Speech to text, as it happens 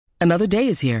Another day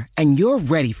is here, and you're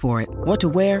ready for it. What to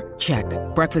wear? Check.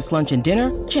 Breakfast, lunch, and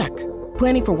dinner? Check.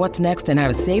 Planning for what's next and how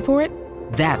to save for it?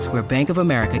 That's where Bank of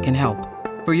America can help.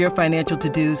 For your financial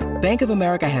to-dos, Bank of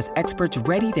America has experts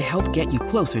ready to help get you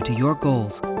closer to your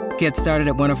goals. Get started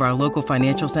at one of our local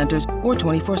financial centers or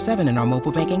 24/7 in our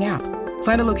mobile banking app.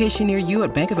 Find a location near you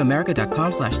at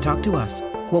bankofamerica.com/talktous.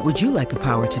 What would you like the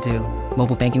power to do?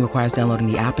 Mobile banking requires downloading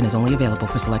the app and is only available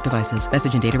for select devices.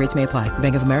 Message and data rates may apply.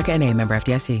 Bank of America N.A., member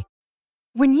FDIC.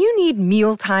 When you need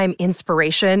mealtime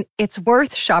inspiration, it's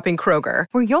worth shopping Kroger,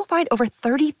 where you'll find over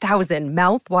 30,000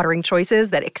 mouth-watering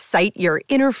choices that excite your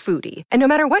inner foodie. And no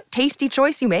matter what tasty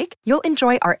choice you make, you'll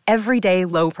enjoy our everyday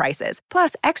low prices,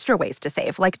 plus extra ways to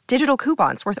save, like digital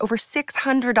coupons worth over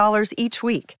 $600 each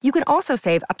week. You can also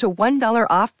save up to $1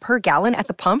 off per gallon at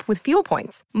the pump with fuel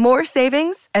points. More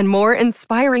savings and more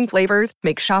inspiring flavors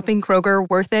make shopping Kroger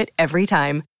worth it every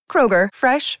time. Kroger,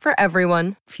 fresh for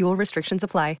everyone. Fuel restrictions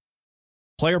apply.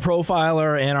 Player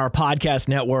Profiler and our podcast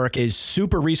network is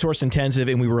super resource intensive,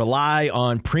 and we rely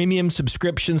on premium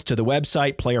subscriptions to the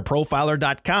website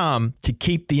playerprofiler.com to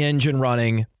keep the engine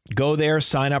running. Go there,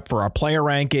 sign up for our player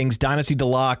rankings, Dynasty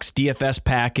Deluxe, DFS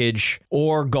package,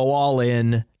 or go all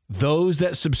in. Those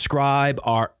that subscribe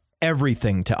are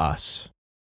everything to us.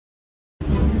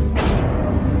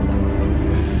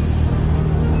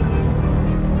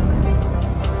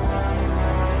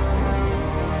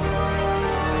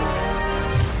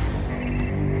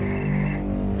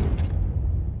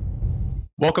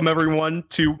 Welcome, everyone,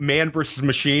 to Man vs.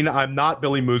 Machine. I'm not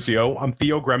Billy Muzio. I'm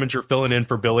Theo Greminger filling in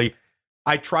for Billy.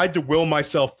 I tried to will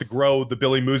myself to grow the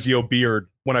Billy Muzio beard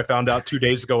when I found out 2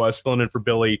 days ago I was filling in for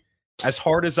Billy. As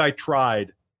hard as I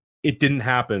tried, it didn't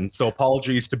happen. So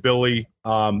apologies to Billy.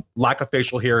 Lack of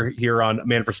facial hair here on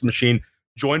Man vs. Machine.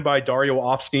 Joined by Dario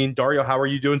Offstein. Dario, how are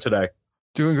you doing today?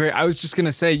 Doing great. I was just going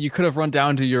to say, you could have run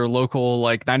down to your local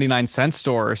 99-cent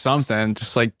store or something.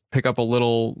 Just pick up a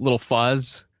little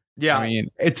fuzz. Yeah, I mean,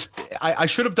 I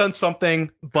should have done something,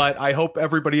 but I hope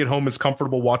everybody at home is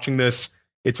comfortable watching this.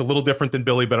 It's a little different than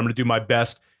Billy, but I'm going to do my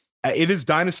best. It is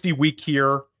Dynasty week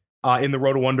here in the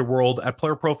Roto Underworld. At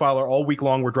Player Profiler all week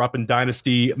long, we're dropping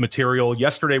Dynasty material.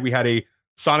 Yesterday, we had a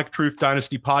Sonic Truth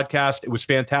Dynasty podcast. It was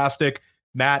fantastic.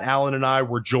 Matt Allen and I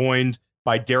were joined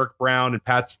by Derek Brown and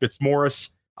Pat Fitzmaurice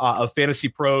of Fantasy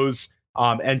Pros.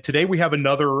 And today we have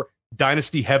another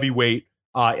Dynasty heavyweight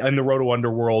in the Roto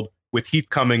Underworld with Heath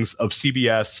Cummings of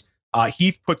CBS.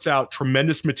 Heath puts out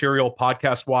tremendous material,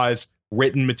 podcast-wise,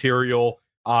 written material.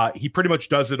 He pretty much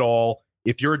does it all.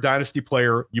 If you're a Dynasty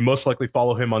player, you most likely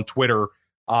follow him on Twitter.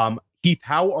 Heath,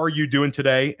 how are you doing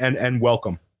today? And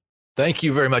welcome. Thank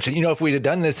you very much. And, if we'd have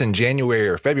done this in January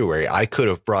or February, I could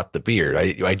have brought the beard.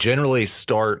 I generally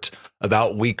start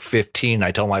about week 15.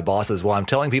 I tell my bosses, well, I'm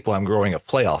telling people I'm growing a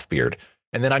playoff beard.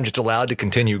 And then I'm just allowed to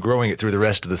continue growing it through the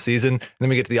rest of the season. And then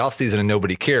we get to the off season and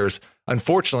nobody cares.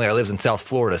 Unfortunately, I live in South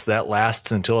Florida, so that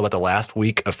lasts until about the last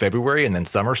week of February, and then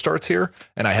summer starts here,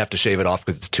 and I have to shave it off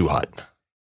because it's too hot.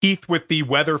 Heath with the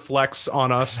weather flex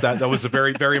on us. That was a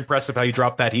very, very impressive how you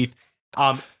dropped that, Heath.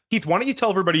 Heath, why don't you tell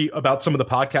everybody about some of the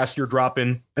podcasts you're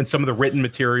dropping and some of the written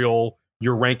material,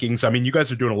 your rankings? I mean, you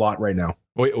guys are doing a lot right now.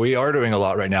 We are doing a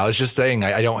lot right now. I was just saying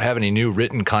I don't have any new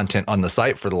written content on the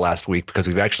site for the last week because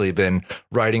we've actually been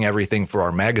writing everything for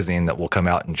our magazine that will come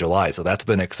out in July. So that's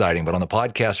been exciting. But on the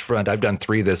podcast front, I've done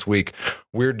 3 this week.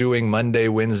 We're doing Monday,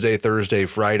 Wednesday, Thursday,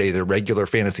 Friday, the regular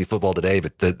Fantasy Football Today.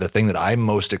 But the thing that I'm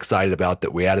most excited about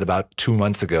that we added about 2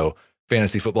 months ago,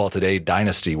 Fantasy Football Today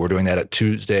Dynasty. We're doing that at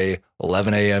Tuesday,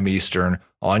 11 a.m. Eastern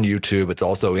on YouTube. It's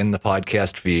also in the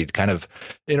podcast feed, kind of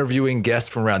interviewing guests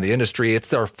from around the industry.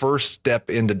 It's our first step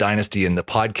into Dynasty in the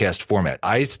podcast format.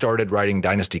 I started writing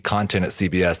Dynasty content at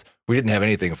CBS. We didn't have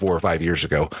anything 4 or 5 years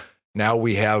ago. Now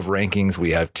we have rankings,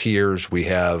 we have tiers, we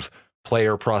have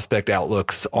player prospect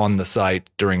outlooks on the site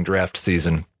during draft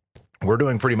season. We're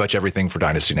doing pretty much everything for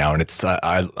Dynasty now, and it's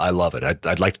I love it.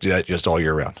 I'd like to do that just all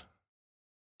year round.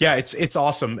 Yeah, it's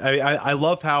awesome. I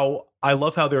love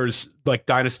how there's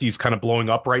dynasties kind of blowing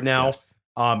up right now. Yes.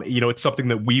 It's something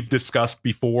that we've discussed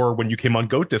before when you came on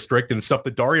Goat District, and stuff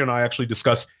that Dario and I actually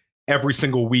discuss every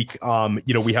single week.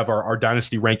 We have our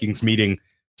dynasty rankings meeting.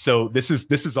 So this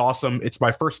is awesome. It's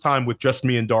my first time with just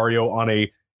me and Dario on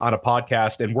a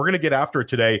podcast, and we're going to get after it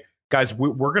today, guys.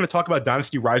 We're going to talk about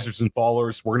dynasty risers and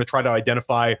fallers. We're going to try to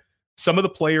identify some of the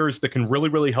players that can really,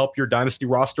 really help your dynasty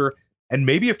roster, and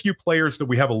maybe a few players that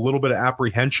we have a little bit of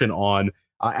apprehension on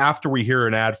after we hear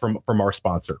an ad from our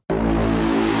sponsor.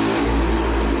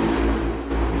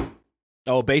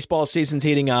 Oh, baseball season's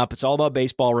heating up. It's all about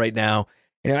baseball right now.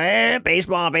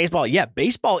 Baseball. Yeah,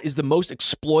 baseball is the most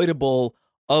exploitable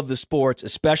of the sports,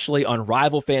 especially on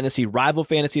Rival Fantasy,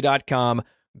 rivalfantasy.com.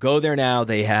 Go there now.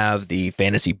 They have the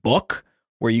fantasy book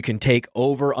where you can take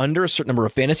over under a certain number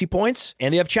of fantasy points,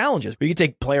 and they have challenges where you can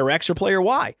take player X or player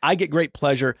Y. I get great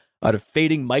pleasure out of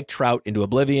fading Mike Trout into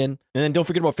oblivion. And then don't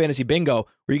forget about Fantasy Bingo,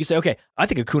 where you can say, okay, I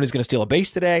think Acuna's going to steal a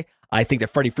base today. I think that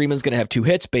Freddie Freeman's going to have 2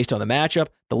 hits based on the matchup.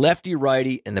 The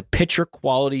lefty-righty and the pitcher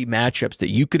quality matchups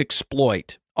that you could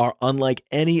exploit are unlike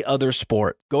any other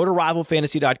sport. Go to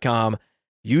rivalfantasy.com,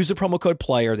 use the promo code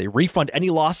PLAYER. They refund any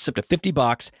losses up to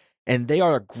 $50, and they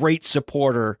are a great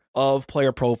supporter of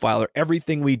Player Profiler.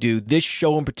 Everything we do, this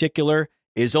show in particular,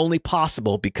 is only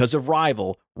possible because of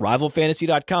Rival.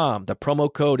 Rivalfantasy.com. The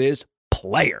promo code is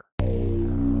PLAYER.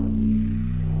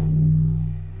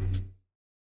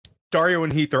 Dario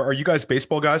and Heath, are you guys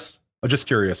baseball guys? I'm just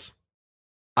curious.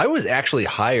 I was actually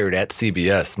hired at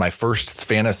CBS. My first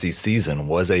fantasy season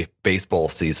was a baseball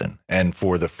season. And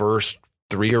for the first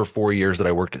 3 or 4 years that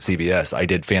I worked at CBS, I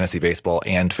did fantasy baseball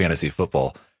and fantasy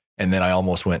football. And then I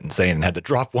almost went insane and had to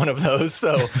drop one of those.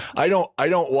 So I don't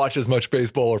watch as much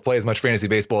baseball or play as much fantasy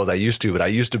baseball as I used to, but I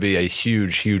used to be a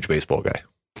huge baseball guy.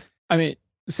 I mean,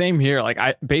 same here. Like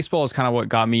baseball is kind of what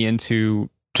got me into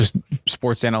just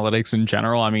sports analytics in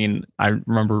general. I mean, I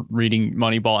remember reading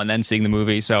Moneyball and then seeing the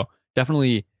movie. So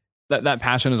definitely that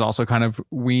passion is also kind of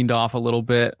weaned off a little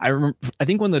bit. I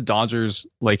think when the Dodgers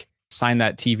like signed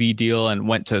that TV deal and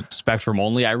went to Spectrum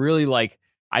only, I really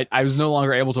I was no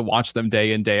longer able to watch them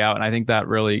day in, day out. And I think that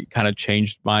really kind of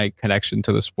changed my connection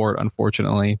to the sport,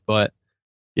 unfortunately. But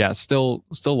yeah, still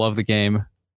love the game.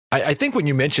 I think when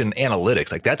you mention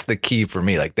analytics, like that's the key for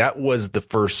me. Like that was the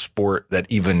first sport that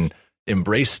even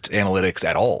embraced analytics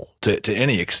at all to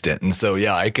any extent. And so,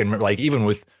 yeah, I can like even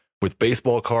with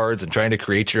baseball cards and trying to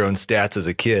create your own stats as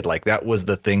a kid, like that was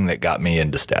the thing that got me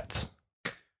into stats.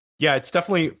 Yeah, it's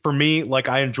definitely for me. Like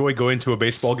I enjoy going to a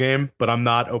baseball game, but I'm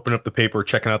not opening up the paper,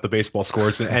 checking out the baseball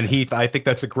scores. And Heath, I think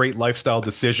that's a great lifestyle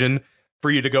decision for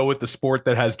you to go with the sport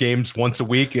that has games once a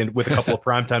week and with a couple of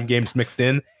primetime games mixed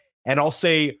in. And I'll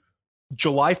say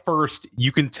July 1st,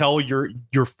 you can tell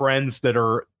your friends that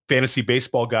are fantasy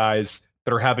baseball guys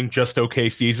that are having just okay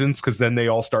seasons, because then they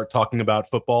all start talking about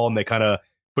football and they kind of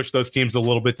push those teams a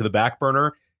little bit to the back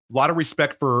burner. A lot of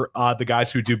respect for the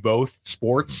guys who do both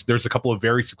sports. There's a couple of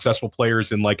very successful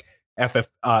players in like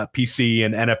FFPC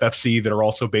and NFFC that are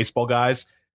also baseball guys,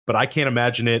 but I can't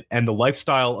imagine it. And the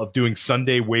lifestyle of doing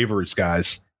Sunday waivers,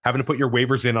 guys, having to put your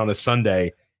waivers in on a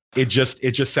Sunday, it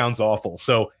just sounds awful.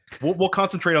 So we'll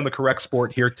concentrate on the correct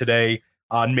sport here today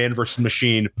on Man vs.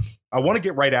 Machine. I want to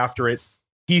get right after it.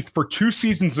 Heath, for 2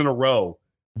 seasons in a row,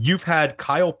 you've had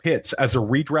Kyle Pitts as a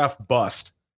redraft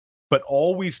bust, but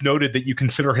always noted that you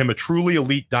consider him a truly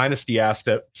elite dynasty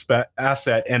asset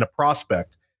and a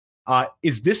prospect.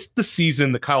 Is this the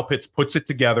season that Kyle Pitts puts it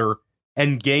together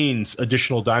and gains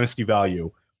additional dynasty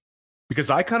value? Because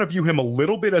I kind of view him a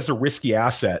little bit as a risky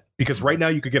asset, because right now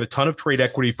you could get a ton of trade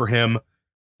equity for him,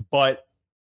 but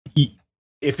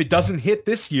if it doesn't hit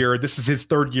this year, this is his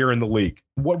 3rd year in the league.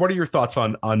 What are your thoughts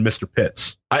on Mr.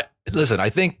 Pitts? Listen, I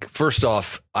think first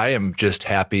off, I am just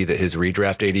happy that his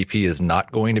redraft ADP is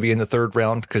not going to be in the 3rd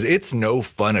round, because it's no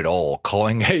fun at all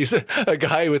calling a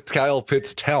guy with Kyle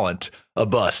Pitts' talent a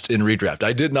bust in redraft.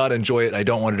 I did not enjoy it. I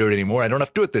don't want to do it anymore. I don't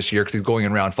have to do it this year because he's going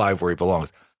in round 5 where he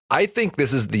belongs. I think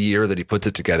this is the year that he puts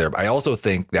it together. I also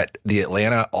think that the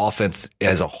Atlanta offense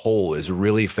as a whole is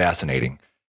really fascinating.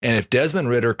 And if Desmond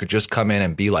Ridder could just come in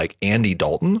and be like Andy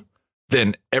Dalton,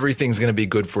 then everything's going to be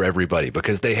good for everybody,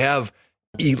 because they have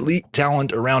elite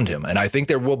talent around him. And I think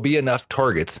there will be enough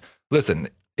targets. Listen,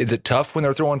 is it tough when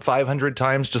they're throwing 500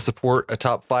 times to support a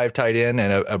top 5 tight end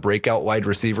and a breakout wide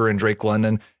receiver in Drake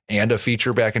London and a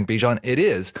feature back in Bijan? It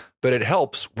is, but it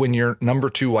helps when your number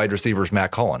 2 wide receiver is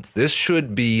Matt Collins. This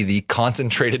should be the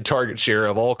concentrated target share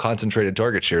of all concentrated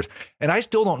target shares. And I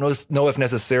still don't know if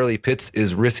necessarily Pitts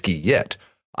is risky yet.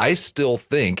 I still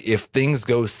think if things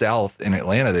go south in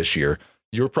Atlanta this year,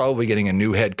 you're probably getting a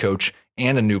new head coach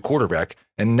and a new quarterback.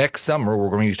 And next summer, we're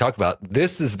going to talk about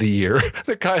this is the year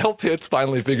that Kyle Pitts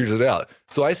finally figures it out.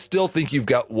 So I still think you've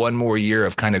got one more year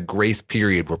of kind of grace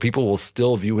period where people will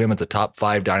still view him as a top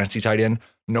 5 dynasty tight end,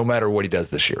 no matter what he does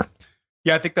this year.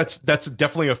 Yeah, I think that's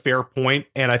definitely a fair point.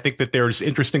 And I think that there's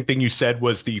interesting thing you said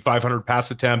was the 500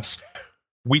 pass attempts.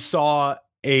 We saw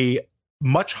a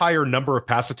much higher number of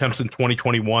pass attempts in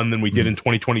 2021 than we did in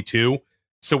 2022.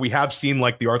 So we have seen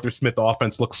like the Arthur Smith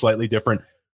offense look slightly different.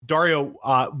 Dario,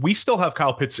 we still have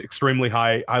Kyle Pitts extremely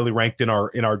highly ranked in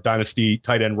our dynasty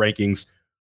tight end rankings.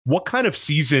 What kind of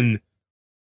season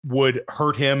would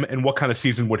hurt him and what kind of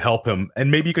season would help him? And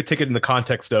maybe you could take it in the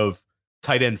context of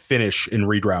tight end finish in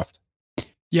redraft.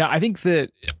 Yeah, I think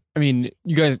that I mean,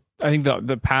 you guys, I think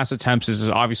the pass attempts is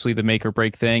obviously the make or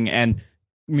break thing. And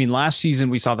I mean, last season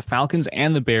we saw the Falcons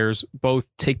and the Bears both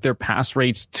take their pass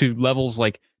rates to levels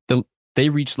like they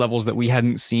reached levels that we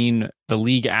hadn't seen the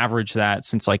league average that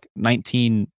since like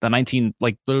 19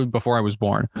 like literally before I was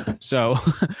born. So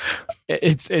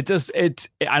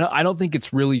I don't think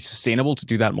it's really sustainable to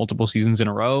do that multiple seasons in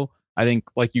a row. I think,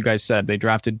 like you guys said, they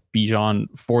drafted Bijan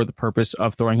for the purpose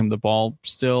of throwing him the ball.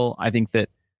 Still, I think that,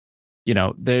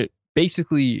 they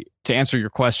basically, to answer your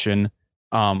question,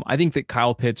 I think that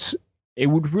Kyle Pitts, it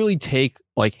would really take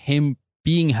like him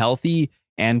being healthy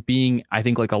and being, I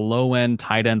think, like a low end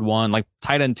tight end 1, like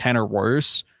tight end 10 or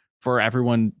worse, for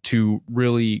everyone to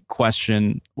really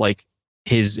question like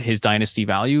his dynasty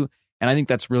value. And I think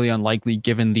that's really unlikely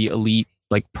given the elite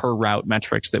like per route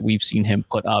metrics that we've seen him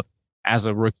put up as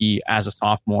a rookie, as a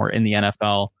sophomore in the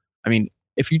NFL. I mean,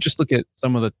 if you just look at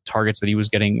some of the targets that he was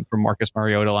getting from Marcus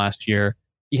Mariota last year,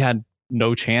 he had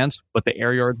no chance, but the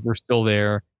air yards were still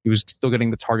there. He was still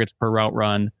getting the targets per route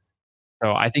run.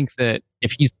 So I think that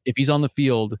if he's on the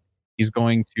field, he's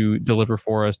going to deliver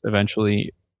for us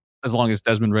eventually, as long as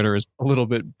Desmond Ridder is a little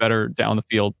bit better down the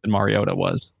field than Mariota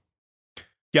was.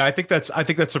 Yeah, I think that's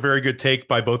a very good take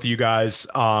by both of you guys.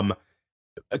 I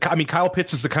mean, Kyle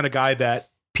Pitts is the kind of guy that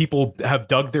people have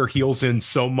dug their heels in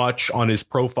so much on his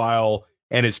profile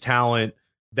and his talent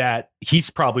that he's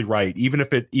probably right. Even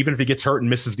if he gets hurt and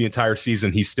misses the entire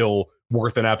season, he's still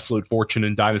worth an absolute fortune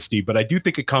in Dynasty. But I do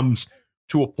think it comes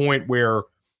to a point where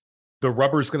the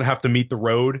rubber is going to have to meet the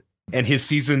road, and his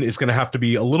season is going to have to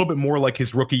be a little bit more like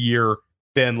his rookie year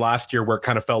than last year, where it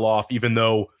kind of fell off, even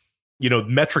though,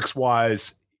 metrics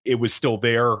wise, it was still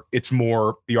there. It's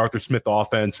more the Arthur Smith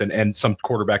offense and some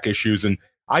quarterback issues. And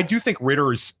I do think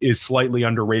Ridder is slightly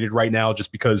underrated right now,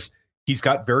 just because he's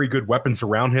got very good weapons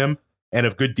around him and a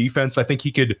good defense. I think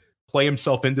he could play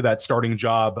himself into that starting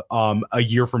job a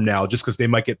year from now, just because they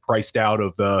might get priced out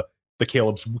of the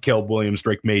Caleb Williams,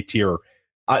 Drake May tier.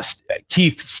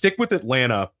 Heath, stick with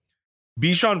Atlanta.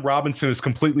 Bijan Robinson is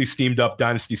completely steamed up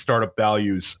Dynasty startup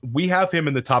values. We have him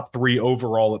in the top 3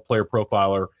 overall at Player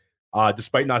Profiler,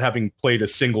 despite not having played a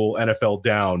single NFL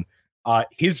down.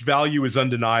 His value is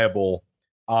undeniable.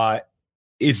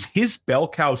 Is his bell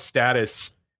cow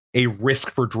status a risk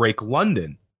for Drake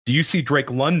London? Do you see Drake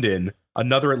London,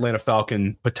 another Atlanta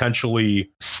Falcon,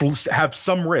 potentially have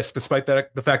some risk, despite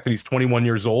the fact that he's 21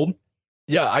 years old?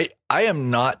 Yeah, I am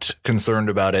not concerned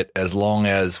about it as long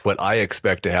as what I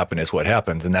expect to happen is what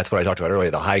happens. And that's what I talked about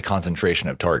earlier, the high concentration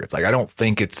of targets. Like, I don't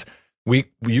think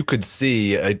you could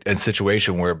see a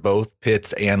situation where both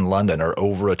Pitts and London are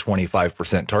over a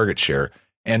 25% target share.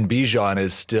 And Bijan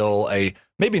is still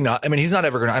maybe not. I mean, he's not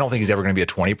ever going to, I don't think he's ever going to be a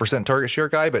 20% target share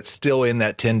guy, but still in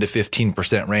that 10 to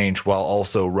 15% range while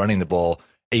also running the ball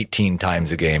 18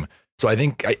 times a game. So I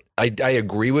think I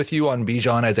agree with you on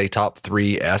Bijan as a top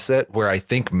 3 asset, where I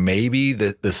think maybe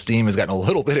the steam has gotten a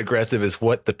little bit aggressive is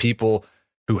what the people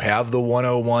who have the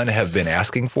 101 have been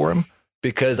asking for him,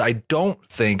 because I don't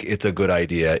think it's a good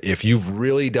idea if you've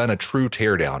really done a true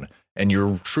teardown and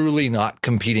you're truly not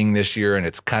competing this year and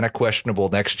it's kind of questionable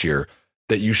next year,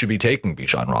 that you should be taking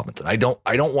Bijan Robinson. I don't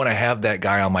want to have that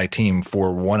guy on my team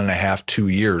for 1.5, 2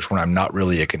 years when I'm not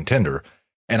really a contender.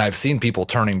 And I've seen people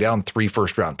turning down 3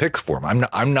 first-round picks for him.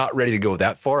 I'm not ready to go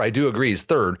that far. I do agree he's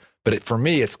third, but for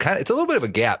me, it's a little bit of a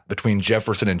gap between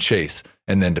Jefferson and Chase,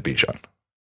 and then to Bijan.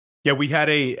 Yeah, we had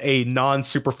a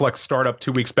non-Superflex startup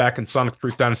 2 weeks back in Sonic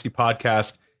Truth Dynasty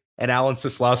podcast, and Alan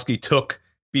Sislowski took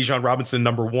Bijan Robinson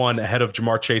number 1 ahead of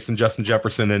Jamar Chase and Justin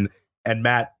Jefferson, and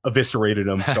Matt eviscerated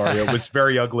him. Dario, it was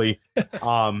very ugly.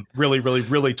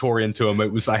 Really tore into him.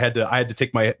 It was I had to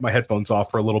take my headphones off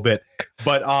for a little bit.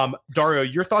 But Dario,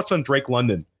 your thoughts on Drake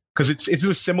London? Because is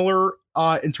it similar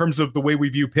in terms of the way we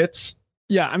view Pitts?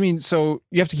 Yeah, I mean, so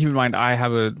you have to keep in mind, I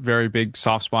have a very big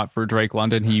soft spot for Drake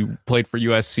London. He played for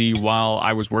USC while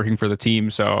I was working for the team.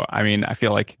 So, I mean, I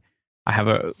feel like I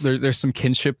have there's some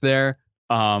kinship there.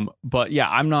 But yeah,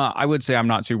 I would say I'm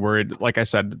not too worried. Like I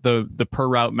said, the per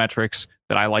route metrics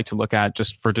that I like to look at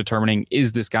just for determining,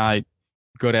 is this guy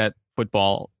good at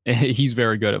football? He's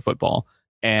very good at football.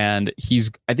 And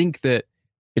I think that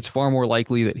it's far more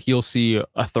likely that he'll see a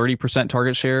 30%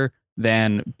 target share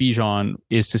than Bijan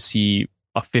is to see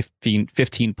a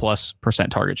 15 plus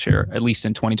 % target share, at least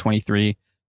in 2023.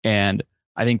 And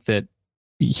I think that,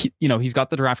 he's got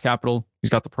the draft capital, he's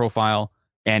got the profile,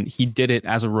 and he did it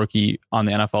as a rookie on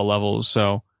the NFL level.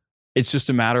 So it's just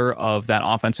a matter of that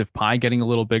offensive pie getting a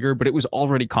little bigger, but it was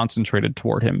already concentrated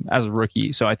toward him as a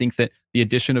rookie. So I think that the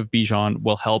addition of Bijan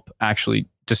will help actually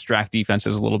distract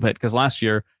defenses a little bit, because last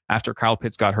year, after Kyle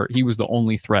Pitts got hurt, he was the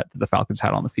only threat that the Falcons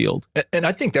had on the field. And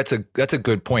I think that's a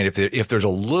good point. If there's a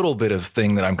little bit of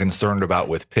thing that I'm concerned about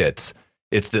with Pitts,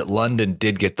 it's that London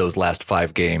did get those last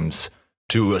 5 games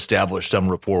to establish some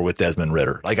rapport with Desmond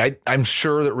Ridder. Like I'm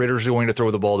sure that Ritter's going to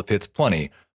throw the ball to Pitts plenty,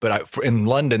 but in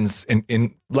London's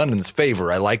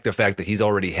favor, I like the fact that he's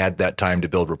already had that time to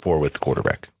build rapport with the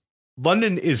quarterback.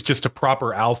 London is just a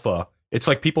proper alpha. It's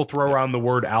like people throw around the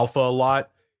word alpha a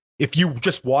lot. If you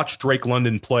just watch Drake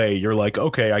London play, you're like,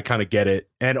 okay, I kind of get it.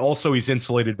 And also he's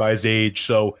insulated by his age.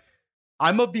 So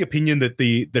I'm of the opinion that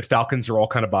that Falcons are all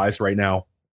kind of biased right now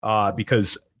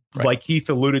because like Heath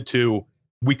alluded to,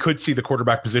 we could see the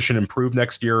quarterback position improve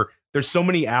next year. There's so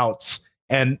many outs,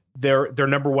 and their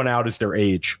number one out is their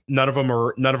age. None of them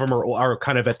are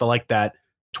kind of at that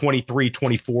 23,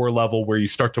 24 level where you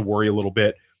start to worry a little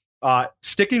bit.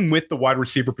 Sticking with the wide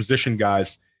receiver position,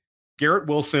 guys, Garrett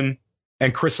Wilson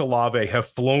and Chris Olave have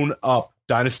flown up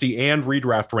dynasty and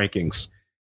redraft rankings.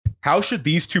 How should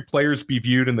these two players be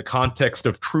viewed in the context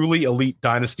of truly elite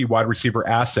dynasty wide receiver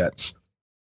assets?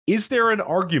 Is there an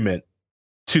argument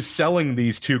to selling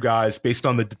these two guys based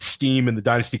on the steam in the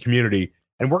dynasty community?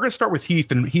 And we're going to start with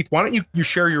Heath. And Heath, why don't you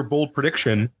share your bold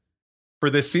prediction for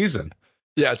this season?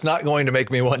 Yeah, it's not going to make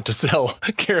me want to sell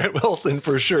Garrett Wilson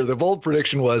for sure. The bold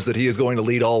prediction was that he is going to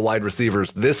lead all wide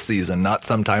receivers this season, not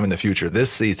sometime in the future,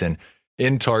 this season,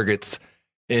 in targets,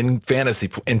 in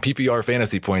PPR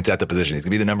fantasy points at the position. He's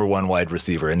going to be the number one wide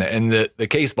receiver. And the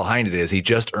case behind it is he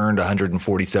just earned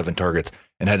 147 targets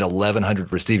and had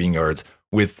 1,100 receiving yards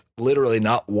with literally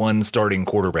not one starting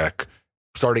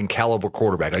caliber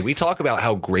quarterback. Like we talk about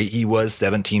how great he was,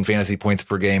 17 fantasy points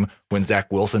per game when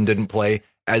Zach Wilson didn't play,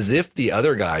 as if the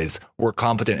other guys were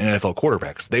competent NFL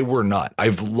quarterbacks. They were not.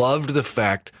 I've loved the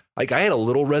fact, like I had a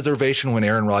little reservation when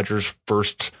Aaron Rodgers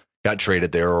first got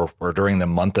traded there or during the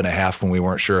month and a half when we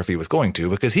weren't sure if he was going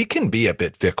to, because he can be a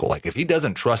bit fickle. Like if he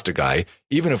doesn't trust a guy,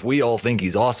 even if we all think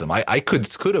he's awesome, I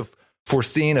could have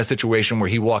foreseen a situation where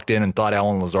he walked in and thought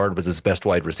Allen Lazard was his best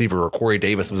wide receiver or Corey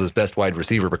Davis was his best wide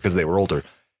receiver because they were older.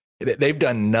 They've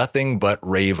done nothing but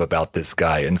rave about this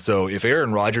guy. And so if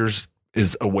Aaron Rodgers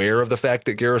is aware of the fact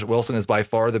that Garrett Wilson is by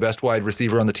far the best wide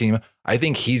receiver on the team, I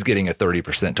think he's getting a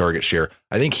 30% target share.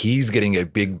 I think he's getting a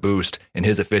big boost in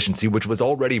his efficiency, which was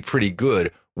already pretty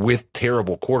good with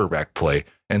terrible quarterback play.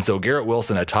 And so Garrett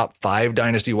Wilson, a top 5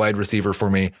 dynasty wide receiver for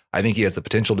me. I think he has the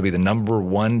potential to be the number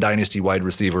 1 dynasty wide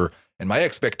receiver. And my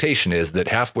expectation is that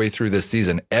halfway through this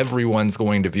season, everyone's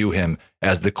going to view him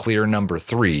as the clear number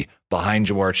 3 behind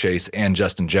Jamar Chase and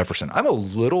Justin Jefferson. I'm a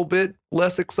little bit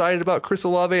less excited about Chris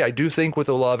Olave. I do think with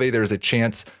Olave, there's a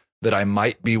chance that I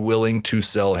might be willing to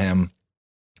sell him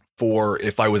for,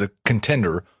 if I was a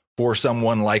contender, for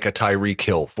someone like a Tyreek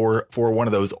Hill, for one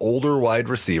of those older wide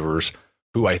receivers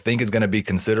who I think is going to be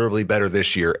considerably better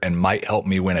this year and might help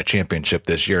me win a championship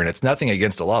this year. And it's nothing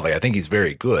against Olave. I think he's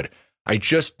very good. I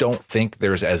just don't think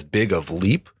there's as big of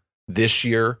leap this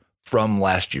year from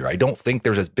last year. I don't think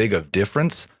there's as big of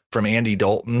difference from Andy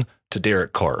Dalton to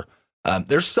Derek Carr.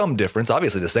 There's some difference.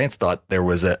 Obviously, the Saints thought there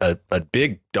was a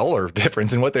big dollar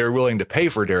difference in what they were willing to pay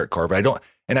for Derek Carr, but I don't.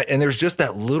 And there's just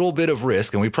that little bit of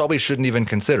risk, and we probably shouldn't even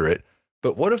consider it.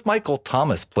 But what if Michael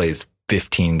Thomas plays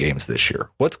 15 games this year?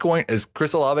 Is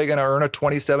Chris Olave going to earn a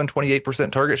 27,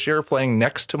 28% target share playing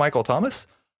next to Michael Thomas?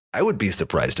 I would be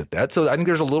surprised at that. So I think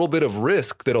there's a little bit of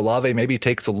risk that Olave maybe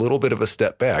takes a little bit of a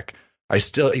step back. He's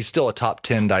still a top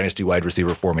 10 dynasty wide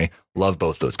receiver for me. Love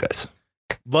both those guys.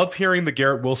 Love hearing the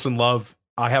Garrett Wilson love.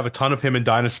 I have a ton of him in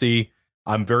dynasty.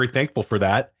 I'm very thankful for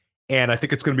that. And I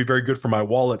think it's going to be very good for my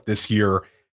wallet this year.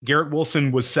 Garrett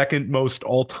Wilson was second most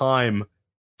all time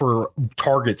for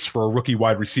targets for a rookie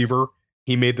wide receiver.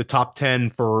 He made the top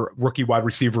 10 for rookie wide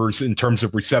receivers in terms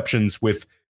of receptions with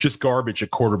just garbage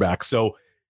at quarterback. So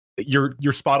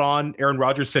you're spot on. Aaron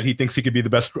Rodgers said he thinks he could be the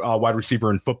best wide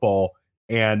receiver in football.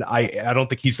 And I don't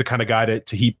think he's the kind of guy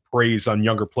to heap praise on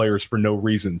younger players for no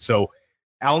reason. So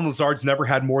Allen Lazard's never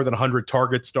had more than 100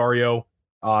 targets, Dario.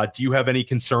 Do you have any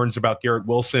concerns about Garrett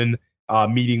Wilson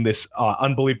meeting this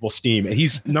unbelievable steam? And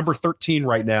he's number 13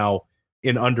 right now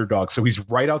in underdog. So he's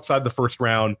right outside the first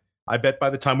round. I bet by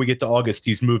the time we get to August,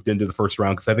 he's moved into the first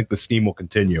round because I think the steam will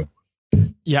continue.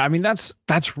 Yeah, I mean, that's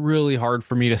really hard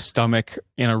for me to stomach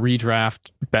in a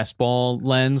redraft best ball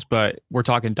lens, but we're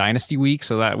talking dynasty week,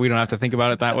 so that we don't have to think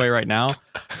about it that way right now.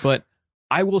 But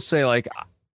I will say, like,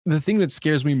 the thing that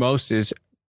scares me most is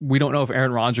we don't know if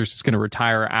Aaron Rodgers is going to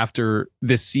retire after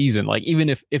this season. Like, even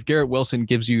if Garrett Wilson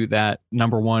gives you that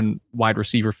number 1 wide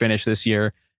receiver finish this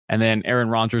year, and then Aaron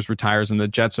Rodgers retires and the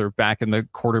Jets are back in the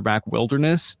quarterback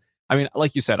wilderness, I mean,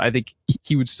 like you said, I think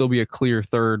he would still be a clear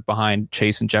third behind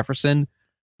Chase and Jefferson.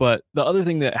 But the other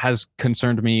thing that has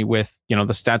concerned me with, the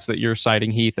stats that you're citing,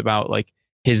 Heath, about like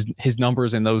his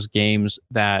numbers in those games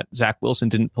that Zach Wilson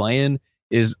didn't play in,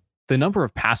 is the number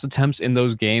of pass attempts in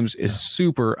those games is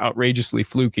super outrageously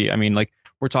fluky. I mean, like,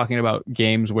 we're talking about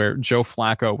games where Joe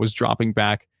Flacco was dropping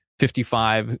back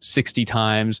 55, 60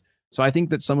 times. So I think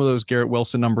that some of those Garrett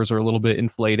Wilson numbers are a little bit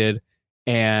inflated.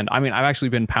 And I mean, I've actually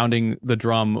been pounding the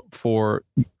drum for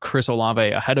Chris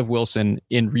Olave ahead of Wilson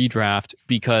in redraft,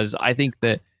 because I think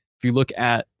that if you look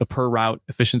at the per route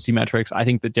efficiency metrics, I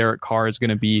think that Derek Carr is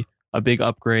going to be a big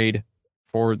upgrade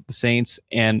for the Saints.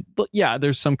 And yeah,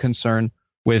 there's some concern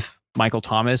with Michael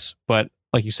Thomas, but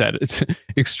like you said, it's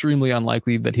extremely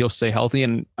unlikely that he'll stay healthy.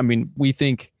 And I mean, we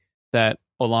think that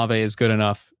Olave is good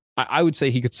enough. I would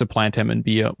say he could supplant him and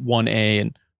be a 1A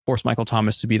and force Michael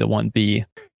Thomas to be the 1B.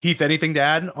 Heath, anything to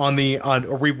add on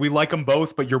we like them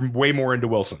both, but you're way more into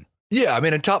Wilson. Yeah, I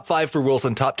mean, in top 5 for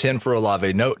Wilson, top 10 for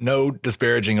Olave. No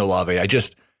disparaging Olave.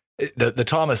 The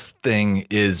Thomas thing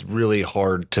is really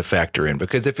hard to factor in,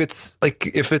 because if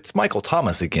it's Michael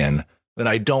Thomas again, then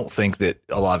I don't think that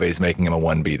Olave is making him a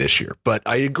 1B this year. But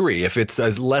I agree, if it's a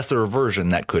lesser version,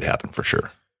 that could happen for sure.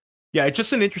 Yeah, it's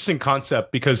just an interesting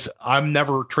concept, because I'm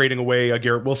never trading away a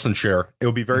Garrett Wilson share. It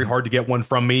would be very hard to get one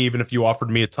from me, even if you offered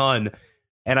me a ton.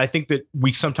 And I think that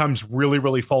we sometimes really,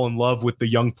 really fall in love with the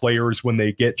young players when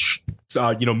they get,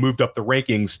 moved up the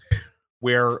rankings,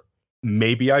 where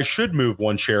maybe I should move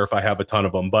one share if I have a ton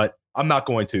of them, but I'm not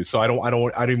going to. So I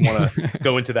didn't want to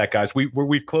go into that, guys.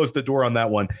 We've closed the door on that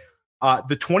one.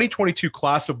 The 2022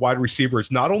 class of wide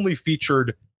receivers not only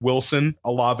featured Wilson,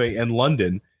 Olave, and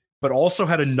London, but also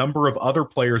had a number of other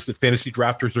players that fantasy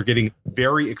drafters are getting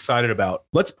very excited about.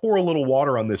 Let's pour a little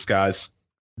water on this, guys.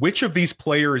 Which of these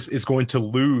players is going to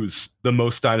lose the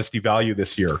most dynasty value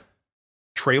this year?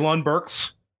 Treylon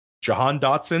Burks, Jahan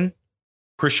Dotson,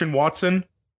 Christian Watson,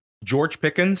 George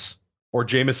Pickens, or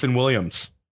Jameson Williams?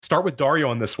 Start with Dario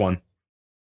on this one.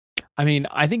 I mean,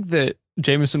 I think that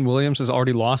Jameson Williams has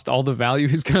already lost all the value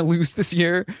he's going to lose this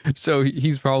year. So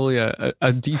he's probably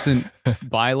a decent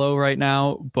buy low right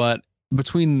now. But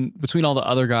between all the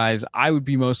other guys, I would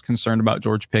be most concerned about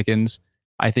George Pickens.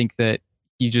 I think that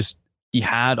he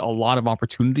had a lot of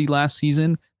opportunity last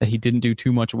season that he didn't do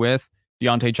too much with.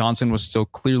 Deontay Johnson was still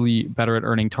clearly better at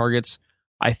earning targets.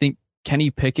 I think Kenny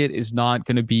Pickett is not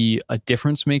going to be a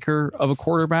difference maker of a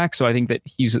quarterback. So I think that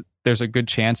there's a good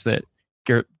chance that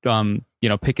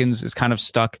Pickens is kind of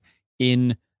stuck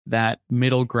in that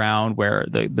middle ground where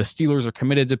the Steelers are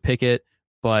committed to Pickett,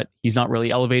 but he's not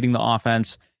really elevating the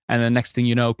offense. And the next thing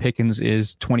you know, Pickens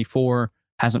is 24,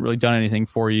 hasn't really done anything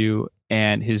for you,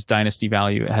 and his dynasty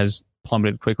value has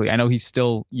plummeted quickly. I know he's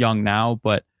still young now,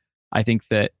 but I think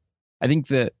that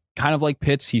kind of like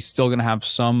Pitts, he's still going to have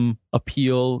some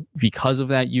appeal because of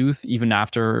that youth, even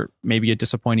after maybe a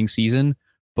disappointing season.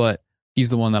 But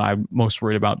he's the one that I'm most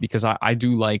worried about, because I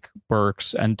do like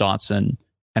Burks and Dotson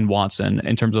and Watson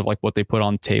in terms of like what they put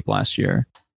on tape last year.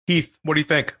 Heath, what do you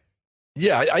think?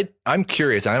 Yeah, I'm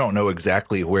curious. I don't know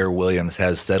exactly where Williams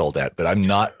has settled at, but I'm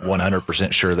not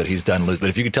 100% sure that he's done. But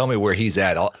if you could tell me where he's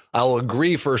at, I'll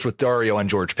agree first with Dario and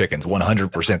George Pickens,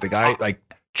 100%. The guy, like,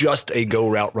 just a go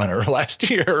route runner last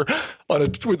year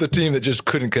with a team that just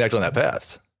couldn't connect on that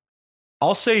pass.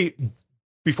 I'll say,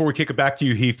 before we kick it back to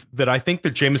you, Heath, that I think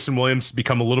that Jameson Williams has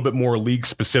become a little bit more league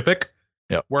specific.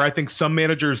 Yep. Where I think some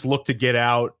managers look to get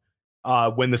out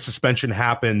when the suspension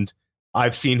happened.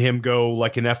 I've seen him go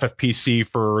like an FFPC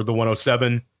for the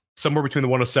 107, somewhere between the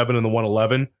 107 and the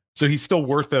 111. So he's still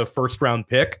worth a first round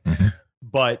pick. Mm-hmm.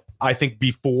 But I think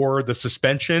before the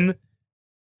suspension,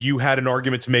 you had an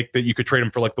argument to make that you could trade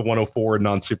him for like the 104 and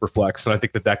non-super flex. And I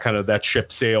think that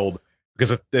ship sailed,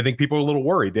 because I think people are a little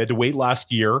worried. They had to wait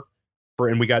last year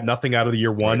and we got nothing out of the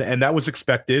year one. Right. And that was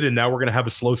expected. And now we're going to have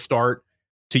a slow start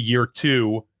to year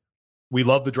two. We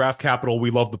love the draft capital.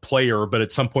 We love the player, but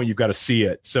at some point you've got to see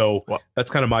it. So that's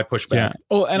kind of my pushback. Yeah.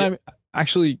 Oh, and I'm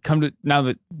actually now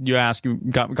that you ask, you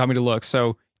got me to look.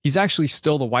 So he's actually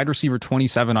still the wide receiver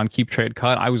 27 on Keep Trade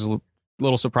Cut. I was a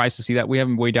little surprised to see that. We have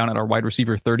him way down at our wide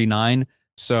receiver 39.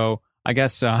 So I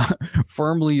guess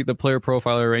firmly the player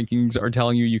profiler rankings are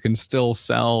telling you can still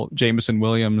sell Jameson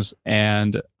Williams,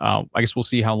 and I guess we'll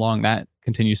see how long that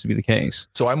continues to be the case.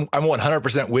 So I'm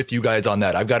 100% with you guys on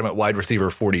that. I've got him at wide receiver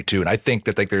 42, and I think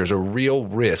that there's a real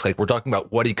risk. Like, we're talking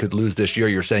about what he could lose this year.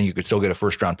 You're saying you could still get a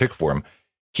first round pick for him.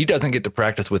 He doesn't get to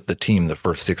practice with the team the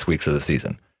first 6 weeks of the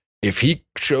season. If he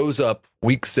shows up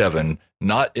week 7,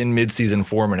 not in midseason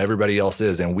form and everybody else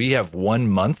is, and we have 1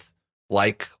 month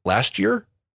like last year,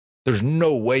 there's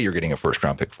no way you're getting a first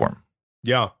round pick for him.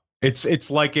 Yeah.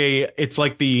 It's like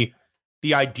the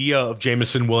the idea of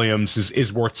Jameson Williams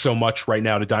is worth so much right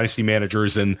now to dynasty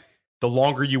managers. And the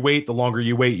longer you wait, the longer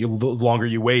you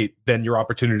wait, then your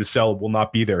opportunity to sell will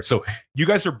not be there. So you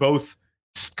guys are both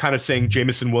kind of saying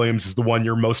Jameson Williams is the one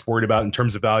you're most worried about in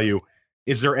terms of value.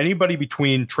 Is there anybody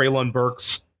between Treylon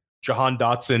Burks, Jahan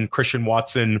Dotson, Christian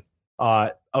Watson,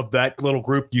 of that little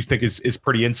group you think is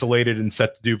pretty insulated and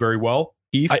set to do very well?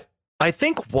 Heath? I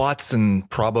think Watson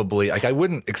probably, like, I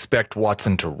wouldn't expect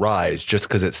Watson to rise just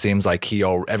because it seems like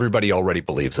everybody already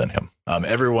believes in him.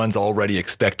 Everyone's already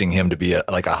expecting him to be a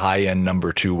high-end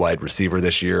number 2 wide receiver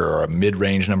this year, or a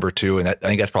mid-range number 2, and I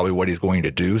think that's probably what he's going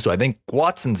to do. So I think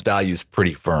Watson's value is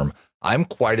pretty firm. I'm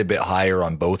quite a bit higher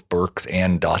on both Burks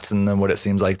and Dotson than what it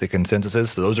seems like the consensus is.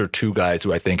 So those are 2 guys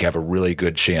who I think have a really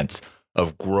good chance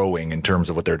of growing in terms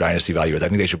of what their dynasty value is. I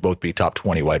think they should both be top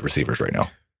 20 wide receivers right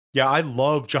now. Yeah, I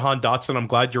love Jahan Dotson. I'm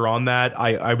glad you're on that.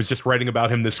 I was just writing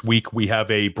about him this week. We have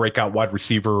a breakout wide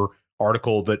receiver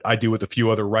article that I do with a few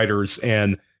other writers,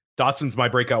 and Dotson's my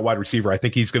breakout wide receiver. I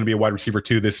think he's going to be a wide receiver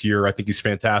 2 this year. I think he's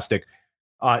fantastic.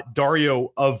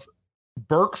 Dario, of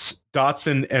Burks,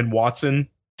 Dotson, and Watson,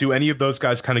 do any of those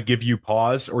guys kind of give you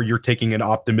pause, or you're taking an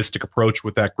optimistic approach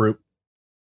with that group?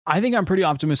 I think I'm pretty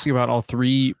optimistic about all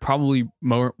 3, probably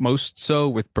most so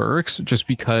with Burks, just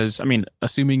because, I mean,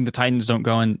 assuming the Titans don't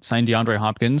go and sign DeAndre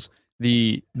Hopkins,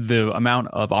 the amount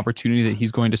of opportunity that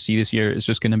he's going to see this year is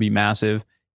just going to be massive.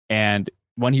 And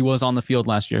when he was on the field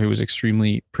last year, he was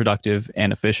extremely productive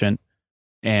and efficient.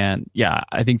 And yeah,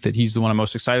 I think that he's the one I'm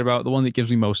most excited about. The one that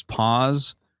gives me most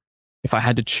pause, if I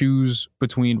had to choose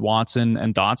between Watson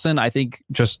and Dotson, I think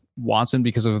just Watson,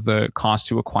 because of the cost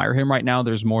to acquire him right now.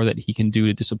 There's more that he can do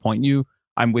to disappoint you.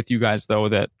 I'm with you guys, though,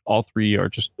 that all 3 are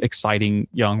just exciting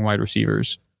young wide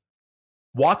receivers.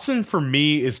 Watson, for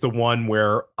me, is the one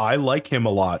where I like him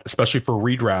a lot, especially for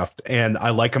redraft, and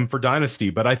I like him for dynasty.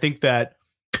 But I think that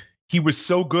he was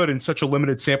so good in such a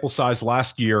limited sample size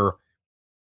last year.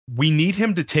 We need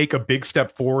him to take a big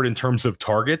step forward in terms of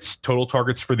targets, total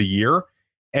targets for the year.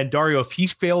 And Dario, if he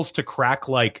fails to crack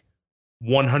like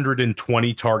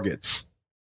 120 targets,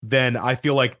 then I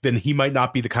feel like then he might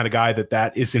not be the kind of guy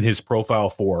that is in his profile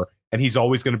for. And he's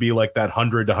always going to be like that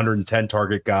 100 to 110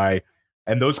 target guy.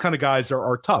 And those kind of guys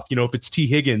are tough. You know, if it's T.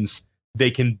 Higgins, they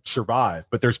can survive.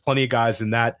 But there's plenty of guys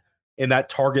in that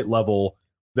target level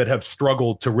that have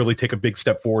struggled to really take a big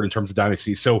step forward in terms of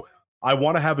dynasty. So I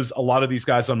want to have a lot of these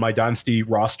guys on my dynasty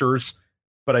rosters,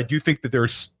 but I do think that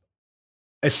there's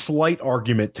a slight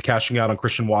argument to cashing out on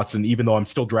Christian Watson, even though I'm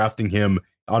still drafting him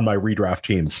on my redraft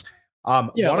teams.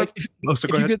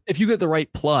 If you get the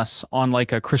right plus on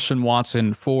like a Christian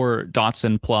Watson for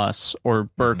Dotson plus or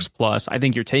Burks plus, I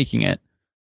think you're taking it.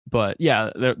 But yeah,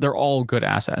 they're all good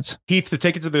assets. Heath, to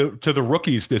take it to the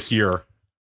rookies this year,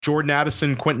 Jordan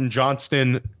Addison, Quentin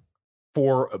Johnston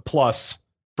for plus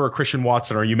for Christian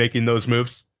Watson. Are you making those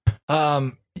moves?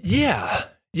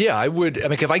 Yeah, I would. I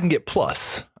mean, if I can get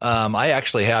plus, I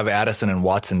actually have Addison and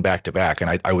Watson back to back,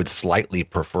 and I would slightly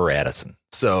prefer Addison.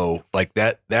 So like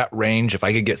that range, if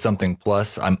I could get something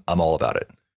plus, I'm all about it.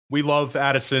 We love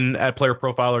Addison at Player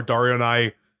Profiler. Dario and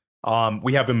I,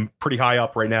 we have him pretty high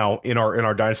up right now in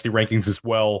our dynasty rankings as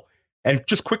well. And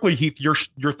just quickly, Heath,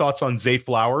 your thoughts on Zay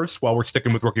Flowers while we're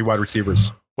sticking with rookie wide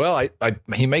receivers. Well,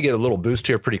 he may get a little boost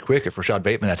here pretty quick if Rashad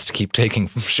Bateman has to keep taking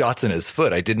shots in his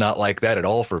foot. I did not like that at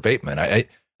all for Bateman.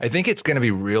 I think it's going to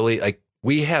be really like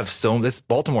we have this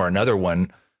Baltimore, another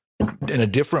one in a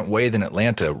different way than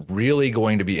Atlanta, really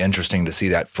going to be interesting to see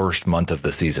that first month of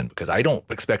the season, because I don't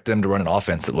expect them to run an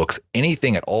offense that looks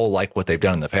anything at all like what they've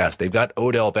done in the past. They've got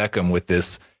Odell Beckham with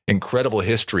this incredible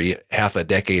history half a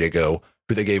decade ago,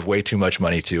 who they gave way too much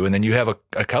money to. And then you have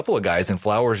a couple of guys in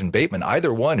Flowers and Bateman,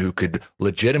 either one who could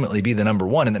legitimately be the number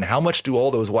 1. And then how much do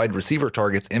all those wide receiver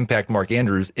targets impact Mark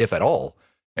Andrews, if at all?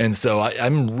 And so I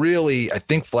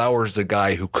think Flowers is a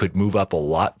guy who could move up a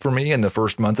lot for me in the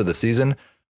first month of the season,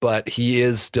 but he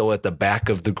is still at the back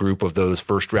of the group of those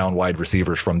first round wide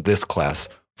receivers from this class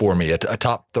for me, a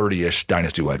top 30-ish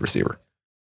dynasty wide receiver.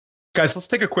 Guys, let's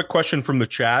take a quick question from the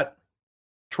chat.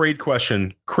 Trade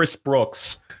question. Chris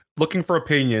Brooks, looking for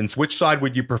opinions. Which side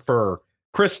would you prefer?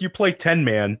 Chris, you play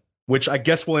 10-man, which I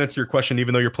guess will answer your question,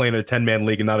 even though you're playing in a 10-man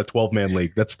league and not a 12-man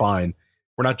league. That's fine.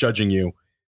 We're not judging you.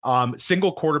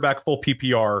 Single quarterback, full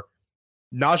PPR,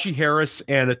 Najee Harris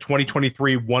and a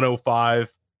 2023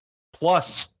 105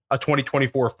 plus a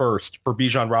 2024 first for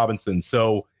Bijan Robinson.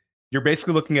 So you're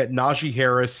basically looking at Najee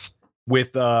Harris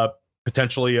with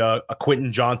potentially a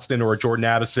Quentin Johnston or a Jordan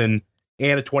Addison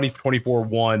and a 2024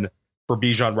 1 for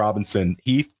Bijan Robinson.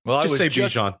 Heath,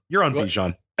 Bijan. You're on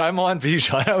Bijan. I'm on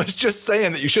Bijan. I was just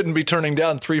saying that you shouldn't be turning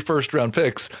down 3 first-round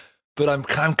picks. but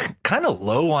I'm kind of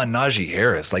low on Najee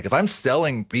Harris. Like if I'm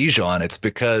selling Bijan, it's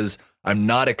because I'm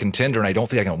not a contender and I don't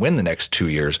think I can win the next 2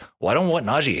 years. Well, I don't want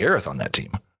Najee Harris on that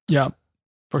team. Yeah,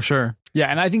 for sure. Yeah,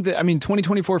 and I think that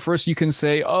 2024 first, you can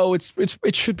say, oh,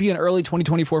 it should be an early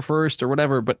 2024 first or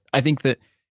whatever, but I think that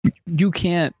you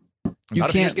can't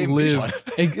live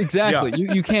exactly.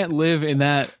 Yeah. You can't live in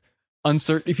that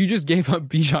uncertain. If you just gave up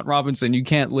Bijan Robinson, you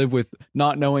can't live with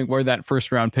not knowing where that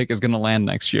first round pick is going to land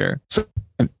next year. So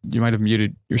you might have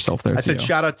muted yourself there. I said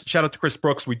shout out to Chris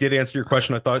Brooks. We did answer your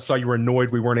question. I saw you were annoyed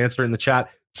we weren't answering in the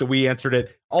chat, so we answered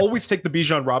it. Always take the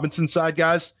Bijan Robinson side,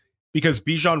 guys, because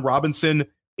Bijan Robinson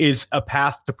is a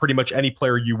path to pretty much any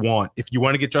player you want. If you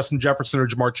want to get Justin Jefferson or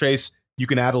Jamar Chase, you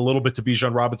can add a little bit to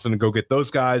Bijan Robinson and go get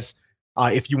those guys.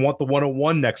 If you want the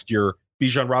 101 next year,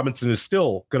 Bijan Robinson is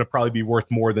still going to probably be worth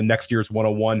more than next year's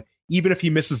 101. Even if he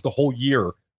misses the whole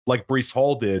year, like Breece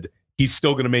Hall did, he's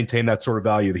still going to maintain that sort of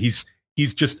value. He's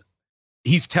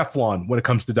Teflon when it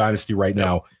comes to Dynasty right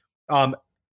now.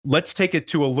 Let's take it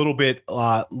to a little bit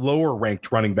lower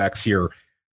ranked running backs here.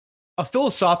 A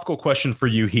philosophical question for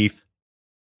you, Heath.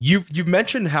 You've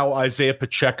mentioned how Isaiah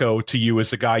Pacheco to you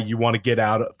is a guy you want to get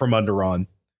out from under on.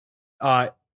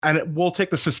 And we'll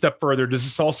take this a step further. Does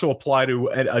this also apply to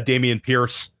a Dameon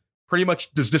Pierce? Pretty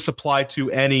much, does this apply to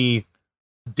any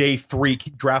day 3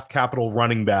 draft capital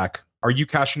running back? Are you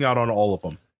cashing out on all of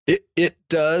them? It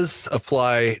does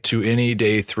apply to any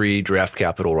day 3 draft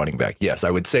capital running back. Yes, I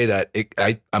would say that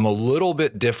I'm a little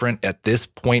bit different at this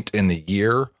point in the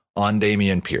year on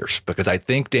Dameon Pierce, because I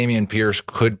think Dameon Pierce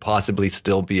could possibly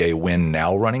still be a win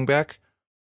now running back.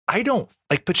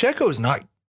 Pacheco's not.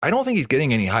 I don't think he's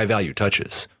getting any high value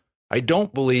touches. I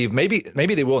don't believe, maybe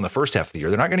they will in the first half of the year.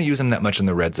 They're not going to use him that much in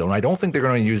the red zone. I don't think they're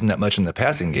going to use him that much in the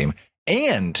passing game.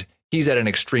 And he's at an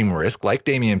extreme risk, like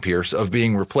Dameon Pierce, of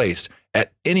being replaced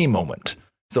at any moment.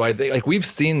 So I think we've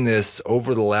seen this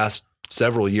over the last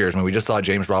several years. When we just saw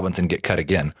James Robinson get cut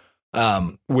again,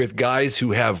 with guys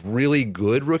who have really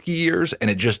good rookie years,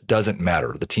 and it just doesn't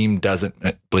matter. The team doesn't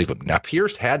believe him. Now,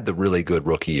 Pierce had the really good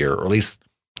rookie year, or at least,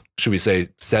 should we say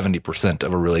 70%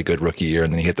 of a really good rookie year,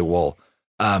 and then he hit the wall.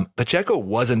 Pacheco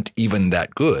wasn't even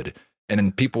that good, and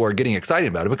then people are getting excited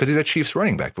about it because he's a Chiefs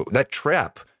running back. But that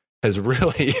trap has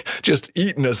really just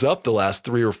eaten us up the last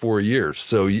 3 or 4 years.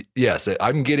 So yes,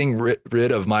 I'm getting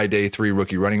rid of my day 3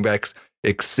 rookie running backs,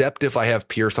 except if I have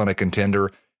Pierce on a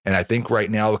contender. And I think right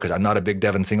now, because I'm not a big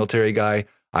Devin Singletary guy,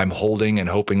 I'm holding and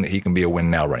hoping that he can be a win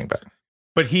now running back.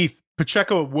 But Heath,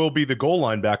 Pacheco will be the goal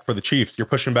line back for the Chiefs. You're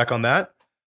pushing back on that?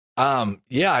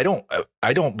 Yeah,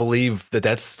 I don't believe that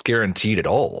that's guaranteed at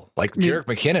all. Like Jerick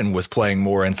McKinnon was playing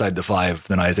more inside the 5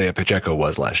 than Isaiah Pacheco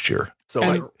was last year.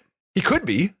 So he could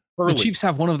be. The Chiefs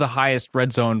have one of the highest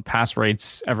red zone pass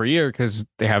rates every year because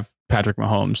they have Patrick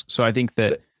Mahomes. So I think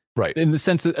that right, in the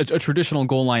sense that a traditional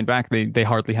goal line back, they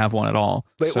hardly have one at all.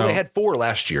 Well, they had 4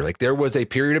 last year. Like there was a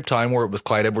period of time where it was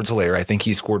Clyde Edwards-Helaire. I think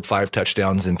he scored 5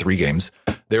 touchdowns in 3 games.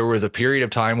 There was a period of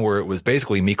time where it was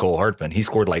basically Mecole Hardman. He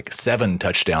scored like 7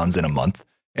 touchdowns in a month.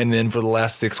 And then for the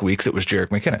last 6 weeks, it was Jerick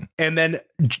McKinnon. And then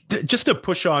just to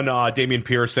push on Dameon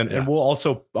Pierce, and we'll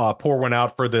also pour one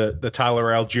out for the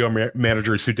Tyler Algier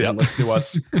managers who didn't listen to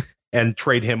us and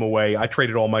trade him away. I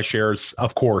traded all my shares,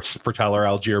 of course, for Tyler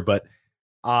Algier, but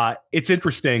it's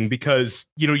interesting because,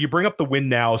 you bring up the win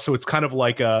now. So it's kind of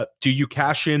like, do you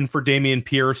cash in for Dameon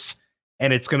Pierce?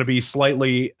 And it's going to be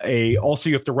slightly also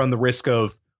you have to run the risk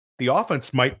of the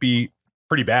offense might be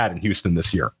pretty bad in Houston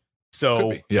this year.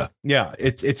 So yeah,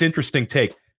 it's interesting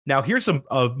take. Now here's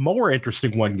a more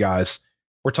interesting one, guys.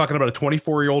 We're talking about a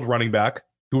 24-year-old running back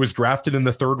who was drafted in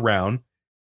the 3rd round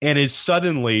and is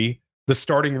suddenly the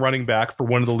starting running back for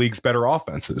one of the league's better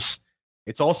offenses.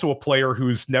 It's also a player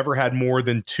who's never had more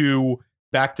than 2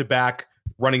 back-to-back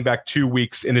running back 2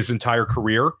 weeks in his entire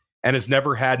career and has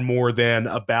never had more than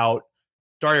about,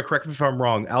 Dario, correct me if I'm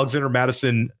wrong, Alexander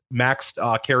Mattison maxed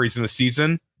carries in a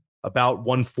season about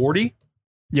 140.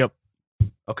 Yep.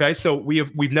 Okay, so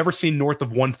we've never seen north of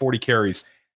 140 carries.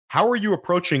 How are you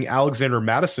approaching Alexander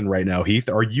Mattison right now, Heath?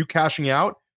 Are you cashing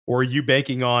out, or are you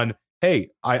banking on,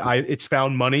 hey, it's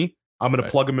found money, I'm going to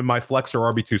plug him in my flex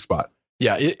or RB2 spot?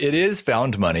 Yeah, it is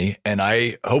found money, and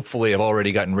I hopefully have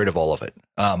already gotten rid of all of it.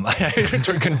 I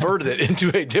converted it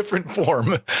into a different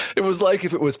form. It was like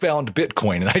if it was found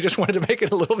Bitcoin, and I just wanted to make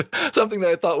it a little bit something that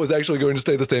I thought was actually going to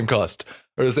stay the same cost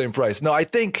or the same price. No, I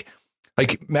think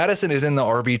like Madison is in the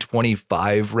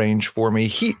RB25 range for me.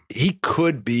 He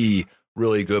could be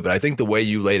really good, but I think the way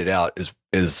you laid it out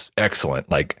is excellent.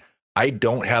 Like I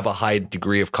don't have a high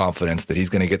degree of confidence that he's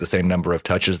going to get the same number of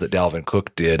touches that Dalvin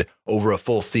Cook did over a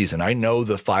full season. I know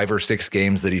the 5 or 6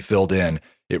 games that he filled in,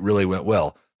 it really went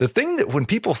well. The thing that when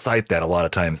people cite that a lot of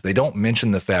times, they don't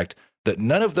mention the fact that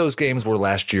none of those games were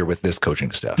last year with this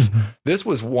coaching staff. Mm-hmm. This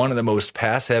was one of the most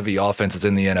pass-heavy offenses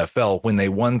in the NFL when they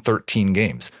won 13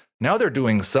 games. Now they're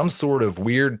doing some sort of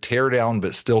weird tear down,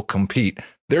 but still compete.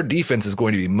 Their defense is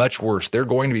going to be much worse. They're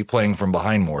going to be playing from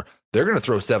behind more. They're going to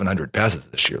throw 700 passes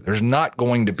this year. There's not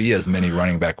going to be as many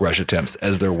running back rush attempts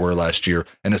as there were last year,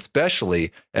 and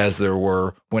especially as there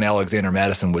were when Alexander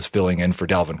Mattison was filling in for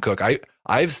Dalvin Cook.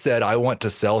 I've said I want to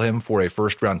sell him for a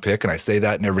first-round pick, and I say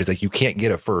that, and everybody's like, you can't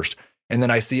get a first. And then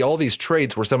I see all these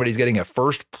trades where somebody's getting a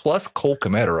first plus Cole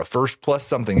Kmet or a first plus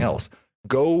something else.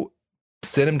 Go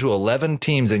send him to 11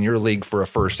 teams in your league for a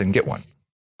first and get one.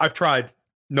 I've tried.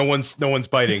 No one's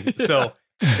biting. So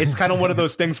it's kind of one of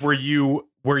those things where you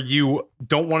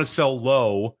don't want to sell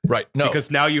low, right? No,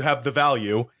 because now you have the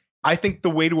value. I think the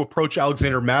way to approach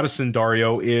Alexander Mattison,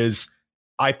 Dario, is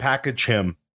I package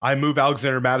him. I move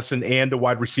Alexander Mattison and a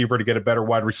wide receiver to get a better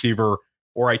wide receiver,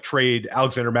 or I trade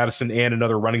Alexander Mattison and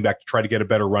another running back to try to get a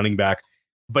better running back.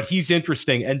 But he's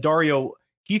interesting. And Dario,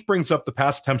 Heath brings up the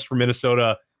pass attempts for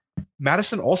Minnesota.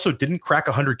 Mattison also didn't crack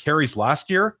 100 carries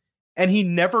last year, and he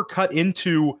never cut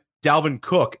into Dalvin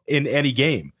Cook in any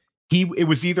game. It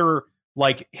was either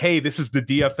like, hey, this is the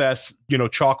DFS,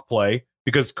 chalk play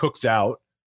because Cook's out,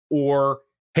 or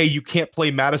hey, you can't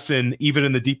play Mattison even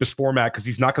in the deepest format because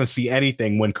he's not going to see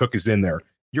anything when Cook is in there.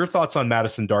 Your thoughts on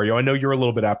Mattison, Dario? I know you're a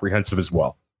little bit apprehensive as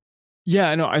well. Yeah,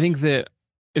 I know. I think that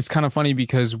it's kind of funny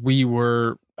because we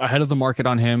were ahead of the market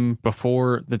on him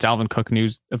before the Dalvin Cook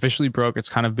news officially broke. It's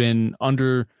kind of been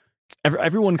under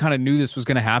everyone kind of knew this was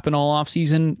going to happen all off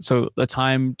season. So the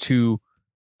time to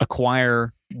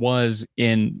acquire was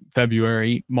in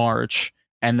February, March.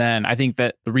 And then I think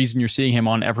that the reason you're seeing him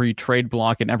on every trade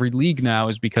block in every league now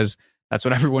is because that's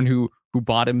what everyone who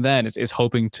bought him then is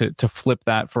hoping to flip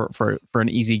that for an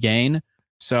easy gain.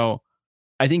 So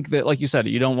I think that, like you said,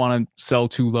 you don't want to sell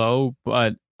too low,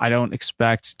 but I don't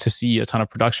expect to see a ton of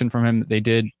production from him. They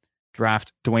did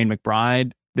draft Dwayne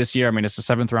McBride this year. I mean, it's a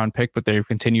 7th round pick, but they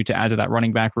continue to add to that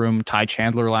running back room. Ty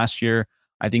Chandler last year.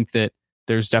 I think that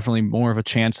there's definitely more of a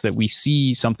chance that we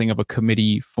see something of a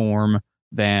committee form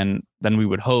than we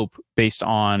would hope based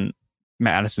on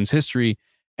Madison's history.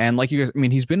 And like you guys, I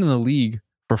mean, he's been in the league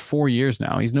for 4 years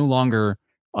now. He's no longer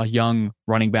a young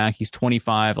running back. He's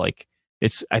 25.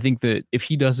 I think that if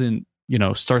he doesn't,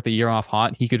 start the year off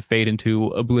hot, he could fade into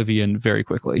oblivion very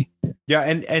quickly. Yeah.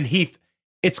 And Heath,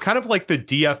 it's kind of like the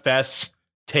DFS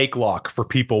take lock for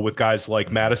people with guys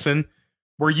like Mattison,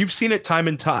 where you've seen it time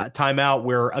and time out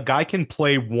where a guy can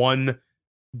play one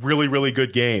really, really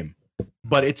good game,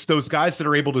 but it's those guys that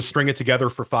are able to string it together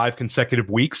for 5 consecutive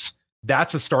weeks.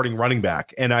 That's a starting running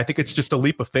back. And I think it's just a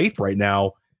leap of faith right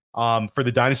now for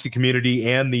the Dynasty community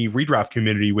and the redraft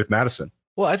community with Mattison.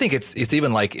 Well, I think it's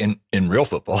even like in real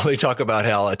football. They talk about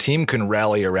how a team can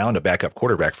rally around a backup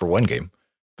quarterback for one game,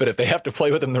 but if they have to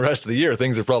play with him the rest of the year,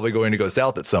 things are probably going to go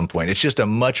south at some point. It's just a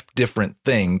much different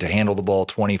thing to handle the ball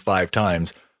 25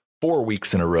 times 4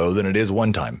 weeks in a row than it is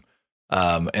one time.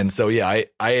 And so, yeah,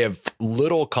 I have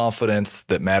little confidence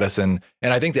that Mattison,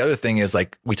 and I think the other thing is,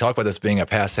 like, we talk about this being a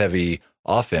pass heavy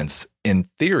offense. In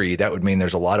theory, that would mean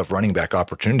there's a lot of running back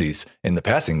opportunities in the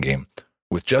passing game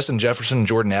with Justin Jefferson,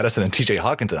 Jordan Addison, and TJ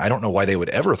Hawkinson. I don't know why they would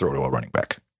ever throw to a running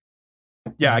back.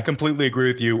 Yeah, I completely agree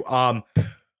with you.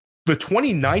 The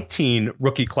 2019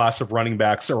 rookie class of running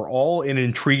backs are all in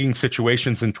intriguing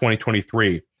situations in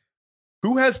 2023.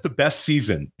 Who has the best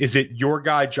season? Is it your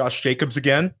guy, Josh Jacobs,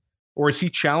 again? Or is he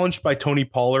challenged by Tony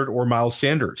Pollard or Miles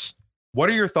Sanders? What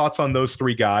are your thoughts on those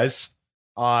 3 guys?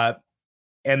 And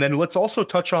then let's also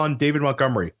touch on David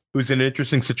Montgomery, who's in an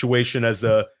interesting situation as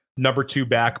a number 2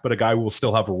 back, but a guy who will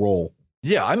still have a role.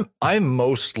 Yeah, I'm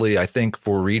mostly, I think,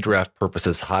 for redraft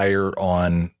purposes, higher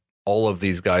on all of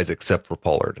these guys except for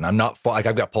Pollard. And I'm not like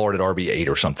I've got Pollard at RB8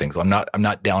 or something, so I'm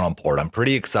not down on Pollard. I'm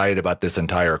pretty excited about this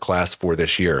entire class for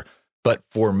this year. But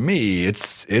for me,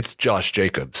 it's Josh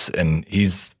Jacobs, and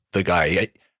he's the guy.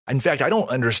 In fact, I don't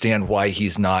understand why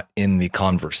he's not in the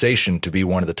conversation to be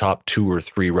one of the top 2 or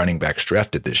 3 running backs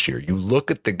drafted this year. You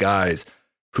look at the guys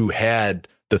who had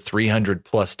the 300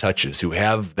 plus touches, who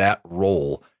have that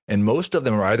role, and most of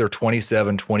them are either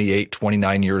 27, 28,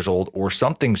 29 years old, or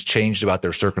something's changed about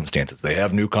their circumstances. They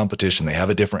have new competition. They have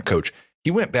a different coach.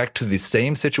 He went back to the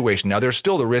same situation. Now, there's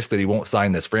still the risk that he won't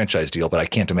sign this franchise deal, but I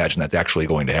can't imagine that's actually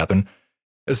going to happen.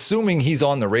 Assuming he's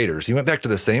on the Raiders, he went back to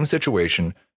the same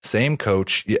situation, same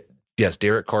coach. Yes,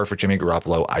 Derek Carr for Jimmy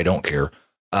Garoppolo. I don't care.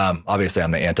 Obviously,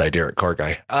 I'm the anti-Derek Carr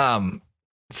guy.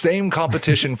 Same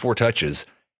competition for touches,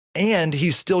 and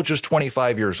he's still just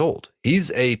 25 years old. He's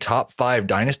a top 5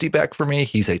 dynasty back for me.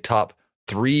 He's a top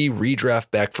 3 redraft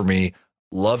back for me.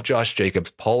 Love Josh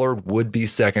Jacobs. Pollard would be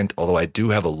second, although I do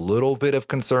have a little bit of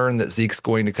concern that Zeke's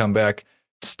going to come back,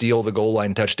 steal the goal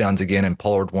line touchdowns again, and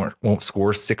Pollard won't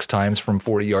score 6 times from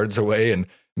 40 yards away and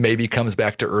maybe comes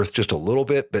back to earth just a little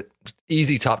bit, but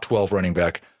easy top 12 running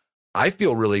back. I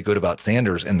feel really good about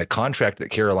Sanders and the contract that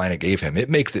Carolina gave him. It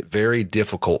makes it very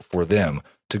difficult for them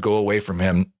to go away from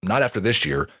him, not after this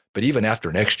year, but even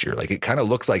after next year. Like, it kind of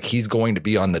looks like he's going to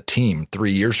be on the team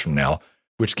 3 years from now,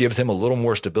 which gives him a little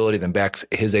more stability than backs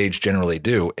his age generally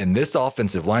do. And this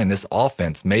offensive line, this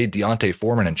offense made Deontay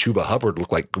Foreman and Chuba Hubbard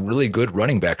look like really good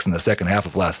running backs in the second half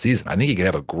of last season. I think he could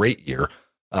have a great year.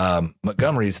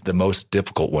 Montgomery's the most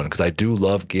difficult one because I do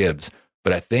love Gibbs,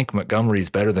 but I think Montgomery's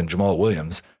better than Jamal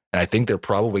Williams. And I think they're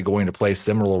probably going to play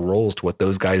similar roles to what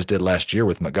those guys did last year,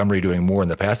 with Montgomery doing more in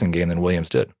the passing game than Williams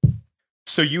did.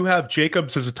 So you have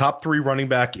Jacobs as a top 3 running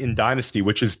back in Dynasty,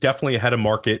 which is definitely ahead of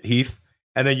market, Heath.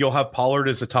 And then you'll have Pollard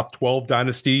as a top 12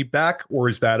 Dynasty back, or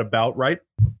is that about right?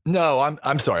 No,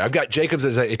 I'm sorry. I've got Jacobs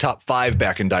as a top 5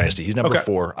 back in Dynasty. He's number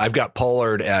 4. I've got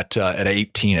Pollard at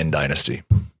 18 in Dynasty.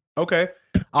 Okay.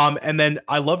 And then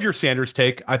I love your Sanders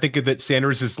take. I think that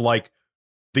Sanders is like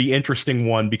the interesting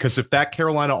one, because if that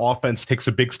Carolina offense takes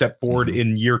a big step forward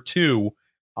in year 2,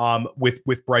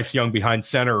 with Bryce Young behind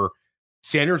center,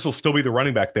 Sanders will still be the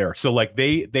running back there. So like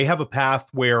they have a path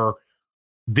where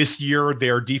this year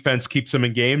their defense keeps them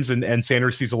in games and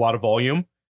Sanders sees a lot of volume.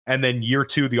 And then year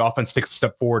 2, the offense takes a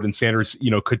step forward and Sanders,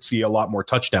 could see a lot more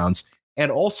touchdowns.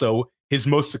 And also his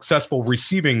most successful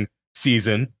receiving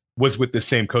season was with the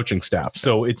same coaching staff.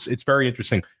 So it's very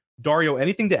interesting. Dario,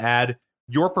 anything to add?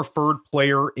 Your preferred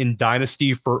player in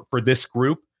Dynasty for this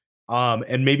group,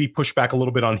 and maybe push back a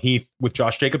little bit on Heath with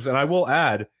Josh Jacobs. And I will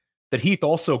add that Heath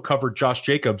also covered Josh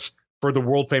Jacobs for the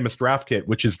world famous draft kit,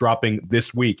 which is dropping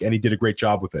this week, and he did a great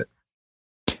job with it.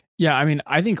 Yeah, I mean,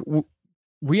 I think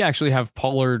we actually have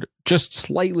Pollard just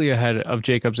slightly ahead of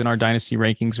Jacobs in our Dynasty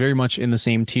rankings, very much in the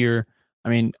same tier. I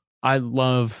mean, I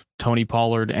love Tony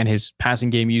Pollard and his passing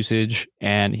game usage,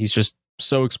 and he's just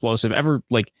so explosive.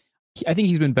 I think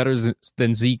he's been better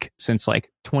than Zeke since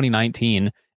like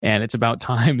 2019, and it's about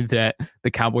time that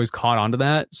the Cowboys caught on to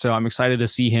that. So I'm excited to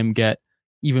see him get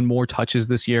even more touches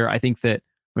this year. I think that,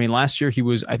 last year he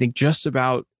was, I think, just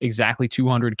about exactly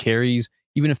 200 carries.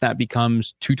 Even if that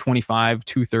becomes 225,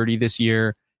 230 this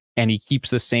year, and he keeps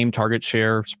the same target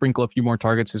share, sprinkle a few more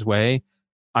targets his way,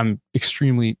 I'm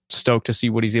extremely stoked to see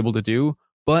what he's able to do.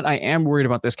 But I am worried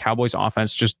about this Cowboys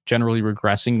offense just generally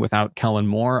regressing without Kellen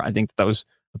Moore. I think that was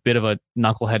a bit of a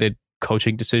knuckleheaded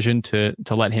coaching decision to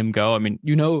let him go. I mean,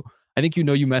 I think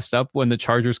you messed up when the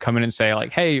Chargers come in and say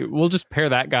like, hey, we'll just pair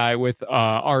that guy with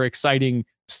our exciting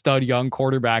stud young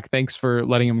quarterback. Thanks for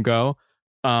letting him go.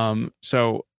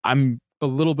 So I'm a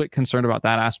little bit concerned about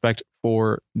that aspect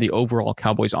for the overall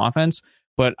Cowboys offense,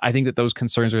 but I think that those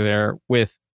concerns are there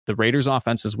with the Raiders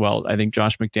offense as well. I think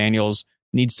Josh McDaniels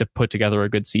needs to put together a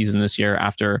good season this year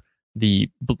after the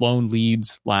blown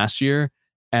leads last year.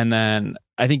 And then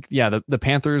I think, the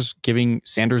Panthers giving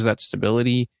Sanders that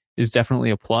stability is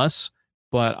definitely a plus,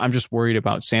 but I'm just worried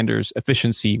about Sanders'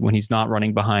 efficiency when he's not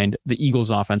running behind the Eagles'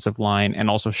 offensive line and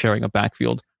also sharing a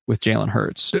backfield with Jalen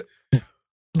Hurts.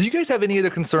 Do you guys have any of the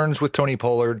concerns with Tony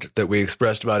Pollard that we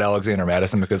expressed about Alexander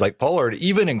Mattison? Because like Pollard,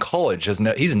 even in college,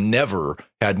 he's never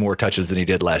had more touches than he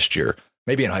did last year,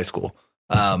 maybe in high school.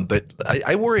 But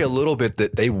I worry a little bit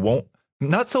that they won't,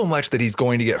 not so much that he's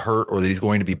going to get hurt or that he's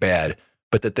going to be bad,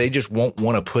 but that they just won't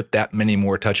want to put that many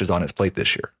more touches on his plate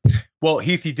this year. Well,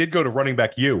 Heath, he did go to running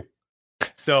back U.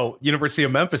 So University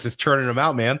of Memphis is churning him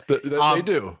out, man. They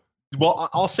do. Well,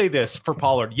 I'll say this for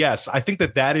Pollard. Yes, I think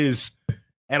that is,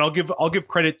 and I'll give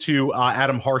credit to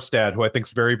Adam Harstad, who I think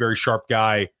is a very, very sharp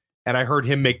guy. And I heard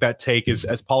him make that take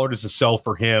as Pollard is a sell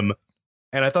for him.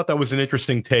 And I thought that was an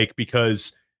interesting take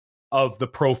because of the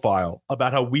profile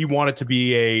about how we want him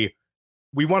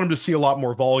to see a lot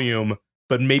more volume,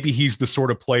 but maybe he's the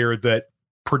sort of player that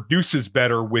produces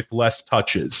better with less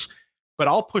touches. But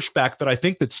I'll push back that I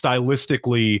think that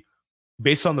stylistically,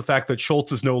 based on the fact that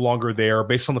Schultz is no longer there,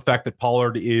 based on the fact that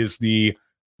Pollard is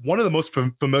one of the most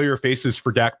familiar faces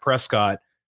for Dak Prescott,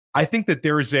 I think that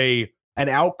there is an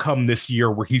outcome this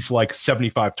year where he's like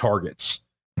 75 targets.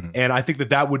 Mm-hmm. And I think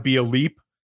that would be a leap.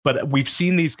 But we've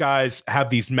seen these guys have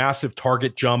these massive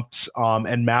target jumps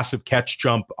and massive catch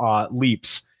jump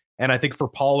leaps. And I think for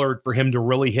Pollard, for him to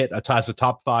really hit as a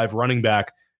top 5 running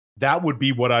back, that would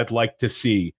be what I'd like to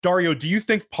see. Dario, do you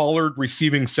think Pollard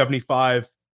receiving 75,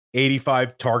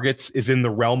 85 targets is in the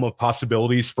realm of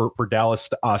possibilities for Dallas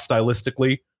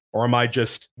stylistically? Or am I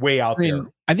just way out there?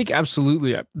 I think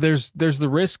absolutely. There's the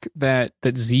risk that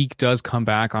Zeke does come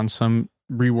back on some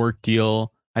rework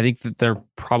deal. I think that they're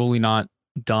probably not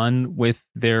done with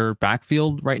their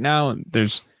backfield right now.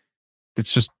 It's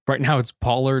just right now it's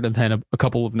Pollard and then a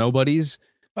couple of nobodies.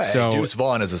 Hey, so Deuce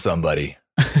Vaughn is a somebody.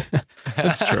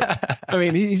 That's true. I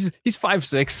mean, he's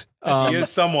 5'6". He is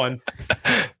someone.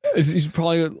 He's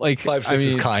probably like 5'6"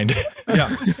 is kind.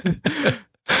 Yeah.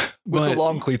 But With the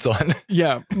long cleats on.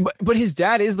 Yeah, but his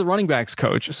dad is the running backs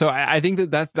coach, so I think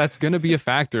that's going to be a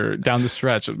factor down the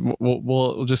stretch.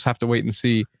 We'll just have to wait and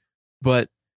see. But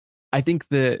I think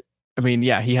that, I mean,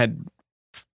 yeah, he had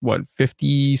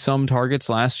 50 some targets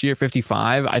last year,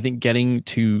 55. I think getting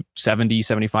to 70,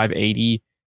 75, 80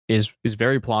 is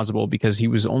very plausible because he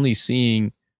was only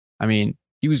seeing, I mean,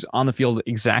 he was on the field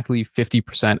exactly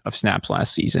 50% of snaps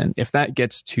last season. If that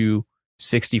gets to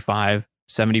 65,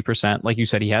 70%, like you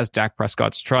said, he has Dak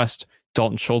Prescott's trust.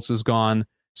 Dalton Schultz is gone.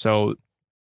 So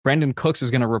Brandon Cooks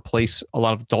is going to replace a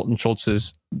lot of Dalton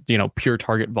Schultz's, pure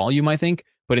target volume, I think.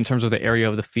 But in terms of the area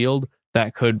of the field,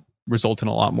 that could result in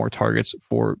a lot more targets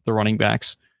for the running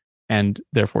backs and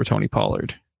therefore Tony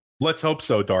Pollard. Let's hope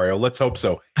so, Dario. Let's hope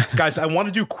so. Guys, I want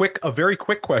to do a very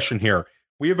quick question here.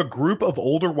 We have a group of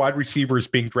older wide receivers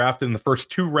being drafted in the first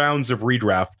 2 rounds of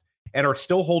redraft and are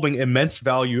still holding immense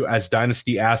value as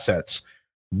dynasty assets.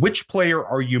 Which player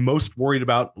are you most worried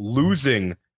about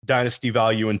losing dynasty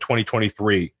value in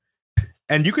 2023?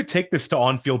 And you could take this to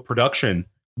on-field production.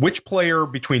 Which player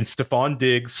between Stephon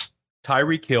Diggs,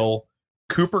 Tyreek Hill,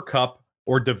 Cooper Kupp,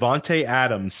 or Devontae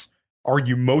Adams are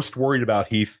you most worried about,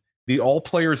 Heath? All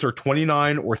players are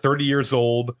 29 or 30 years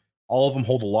old. All of them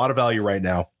hold a lot of value right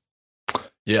now.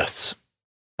 Yes.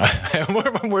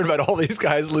 I'm worried about all these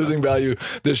guys losing value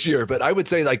this year, but I would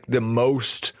say like the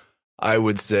most I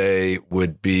would say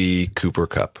would be Cooper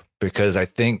Kupp, because I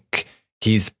think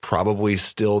he's probably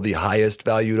still the highest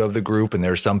valued of the group. And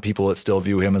there are some people that still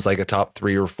view him as like a top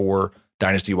 3 or 4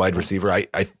 dynasty wide receiver.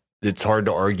 It's hard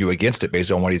to argue against it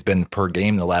based on what he's been per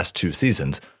game the last 2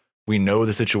 seasons. We know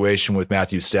the situation with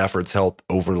Matthew Stafford's health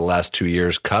over the last 2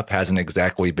 years. Kupp hasn't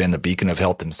exactly been the beacon of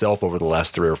health himself over the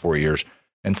last 3 or 4 years.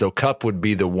 And so Kupp would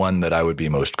be the one that I would be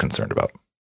most concerned about.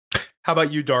 How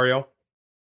about you, Dario?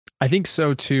 I think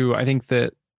so too. I think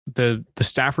that the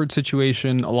Stafford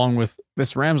situation, along with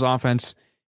this Rams offense,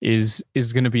 is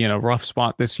going to be in a rough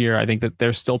spot this year. I think that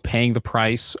they're still paying the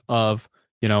price of,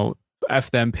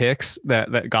 F them picks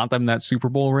that got them that Super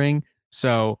Bowl ring.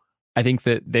 So I think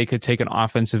that they could take an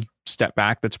offensive step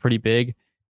back that's pretty big.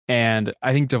 And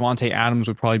I think Devontae Adams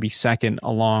would probably be second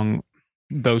along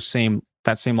that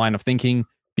same line of thinking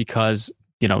because,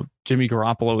 Jimmy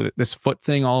Garoppolo, this foot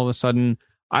thing, all of a sudden,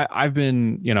 I've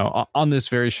been, on this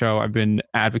very show, I've been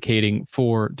advocating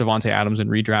for Devontae Adams in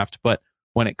redraft. But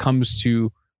when it comes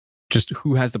to just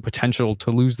who has the potential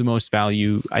to lose the most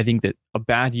value, I think that a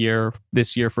bad year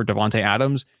this year for Devontae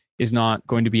Adams is not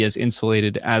going to be as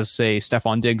insulated as, say,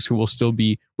 Stephon Diggs, who will still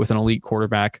be with an elite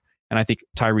quarterback. And I think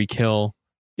Tyreek Hill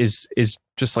is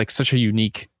just like such a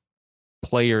unique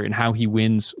player in how he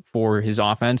wins for his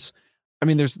offense. I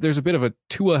mean, there's a bit of a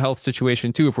Tua health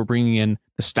situation too if we're bringing in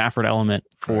the Stafford element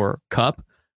for Kupp,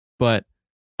 but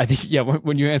I think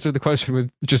when you answer the question with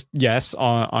just yes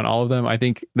on all of them, I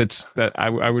think that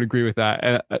I would agree with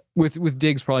that. With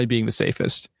Diggs probably being the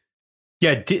safest.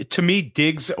 Yeah, to me,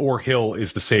 Diggs or Hill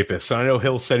is the safest. And I know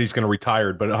Hill said he's going to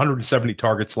retire, but 170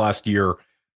 targets last year.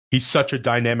 He's such a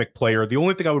dynamic player. The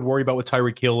only thing I would worry about with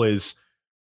Tyreek Hill is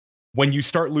when you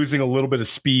start losing a little bit of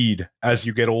speed as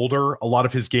you get older. A lot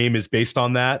of his game is based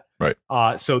on that. Right.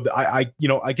 So I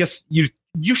guess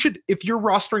you should, if you're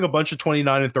rostering a bunch of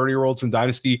 29 and 30-year-olds in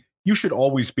Dynasty, you should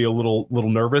always be a little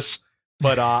nervous.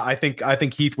 But I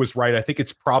think Heath was right. I think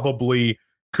it's probably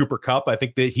Cooper Kupp. I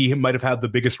think that he might have had the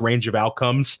biggest range of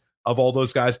outcomes of all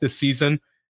those guys this season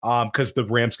because the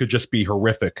Rams could just be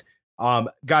horrific.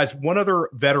 Guys, one other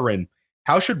veteran.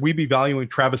 How should we be valuing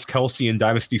Travis Kelce in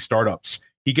Dynasty startups?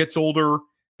 He gets older,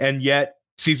 and yet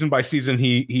season by season,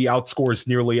 he outscores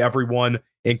nearly everyone,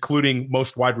 including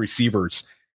most wide receivers.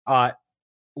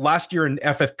 Last year in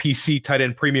FFPC tight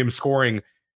end premium scoring,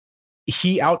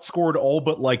 he outscored all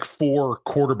but like 4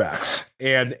 quarterbacks,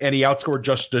 and he outscored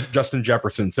Justin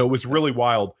Jefferson. So it was really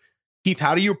wild. Keith,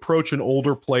 how do you approach an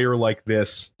older player like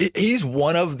this? He's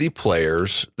one of the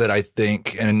players that I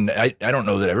think, and I don't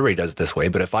know that everybody does it this way,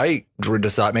 but if I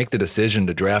make the decision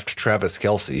to draft Travis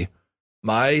Kelce,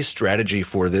 my strategy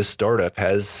for this startup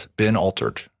has been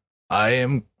altered.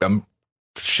 I'm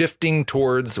shifting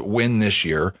towards win this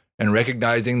year and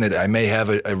recognizing that I may have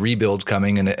a rebuild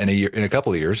coming in a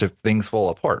couple of years if things fall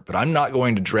apart. But I'm not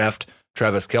going to draft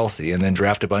Travis Kelce and then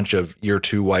draft a bunch of year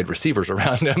 2 wide receivers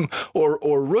around him or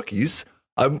rookies.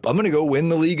 I'm going to go win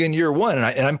the league in year one.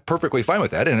 And I'm perfectly fine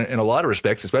with that. And in a lot of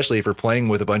respects, especially if you're playing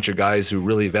with a bunch of guys who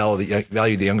really value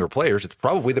the younger players, it's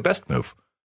probably the best move.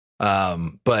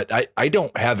 But I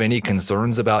don't have any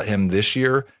concerns about him this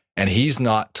year. And he's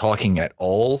not talking at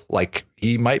all like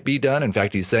he might be done. In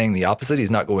fact, he's saying the opposite. He's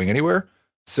not going anywhere.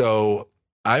 So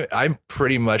I'm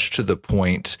pretty much to the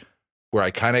point where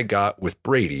I kind of got with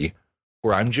Brady,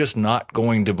 where I'm just not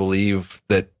going to believe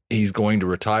that he's going to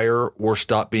retire or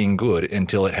stop being good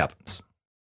until it happens.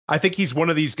 I think he's one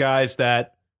of these guys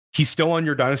that he's still on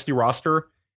your dynasty roster,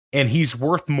 and he's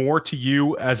worth more to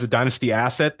you as a dynasty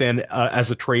asset than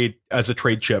as a trade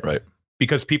chip. Right.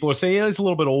 Because people are saying, yeah, he's a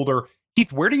little bit older.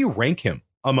 Heath, where do you rank him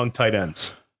among tight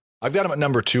ends? I've got him at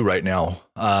number 2 right now.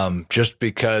 Just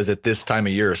because at this time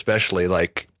of year, especially,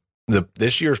 like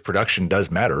this year's production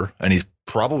does matter, and he's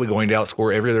probably going to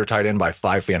outscore every other tight end by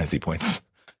 5 fantasy points.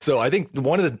 So I think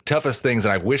one of the toughest things,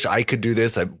 and I wish I could do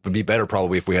this, it would be better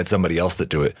probably if we had somebody else that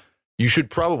do it. You should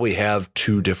probably have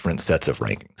 2 different sets of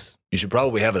rankings. You should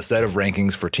probably have a set of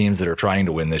rankings for teams that are trying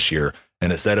to win this year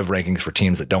and a set of rankings for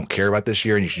teams that don't care about this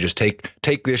year. And you should just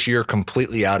take this year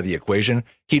completely out of the equation.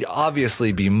 He'd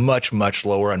obviously be much, much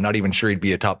lower. I'm not even sure he'd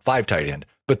be a top 5 tight end,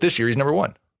 but this year he's number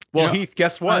 1. Well, Heath,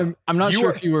 guess what? I'm not sure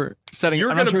if you were setting.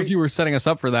 I'm not sure if you were setting us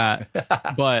up for that,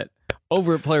 but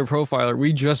over at Player Profiler,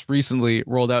 we just recently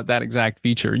rolled out that exact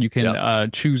feature. You can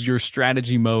choose your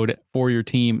strategy mode for your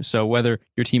team. So whether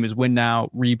your team is win now,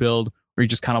 rebuild, or you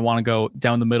just kind of want to go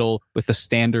down the middle with the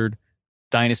standard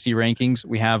dynasty rankings,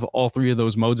 we have all 3 of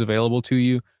those modes available to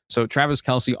you. So Travis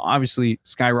Kelce obviously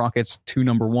skyrockets to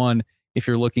number 1 if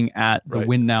you're looking at the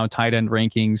win now tight end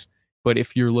rankings. But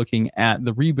if you're looking at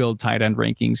the rebuild tight end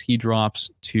rankings, he drops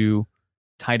to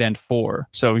tight end 4.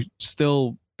 So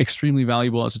still extremely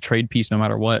valuable as a trade piece no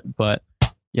matter what. But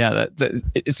yeah,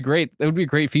 it's great. That would be a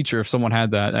great feature if someone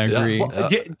had that. I agree. Well,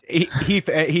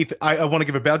 Heath, I want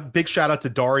to give a big shout out to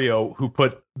Dario, who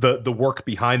put the work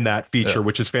behind that feature,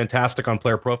 which is fantastic on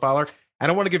Player Profiler.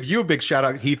 And I want to give you a big shout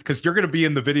out, Heath, because you're going to be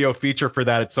in the video feature for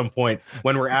that at some point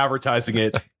when we're advertising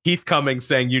it. Heath Cummings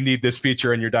saying you need this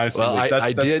feature in your dynasty. Well,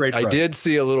 that's great. I did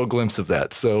see a little glimpse of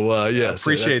that. So yes,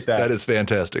 appreciate that. That is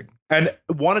fantastic. And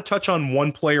want to touch on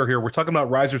one player here. We're talking about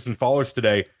risers and fallers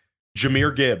today.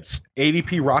 Jahmyr Gibbs,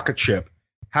 ADP rocket ship.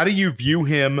 How do you view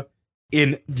him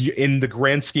in the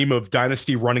grand scheme of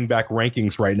dynasty running back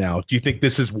rankings right now? Do you think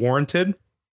this is warranted?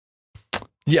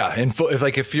 Yeah, and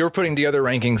if you're putting together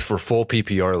rankings for full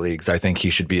PPR leagues, I think he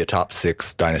should be a top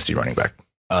 6 dynasty running back.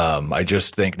 I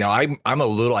just think now I think I'm a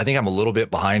little bit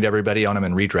behind everybody on him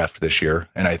in redraft this year,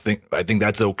 and I think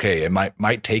that's okay. It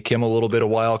might take him a little bit of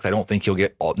while because I don't think he'll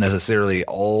get necessarily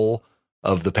all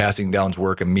of the passing downs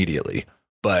work immediately.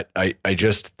 But I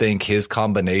just think his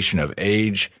combination of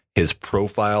age, his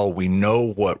profile, we know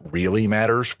what really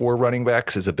matters for running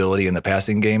backs, his ability in the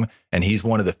passing game. And he's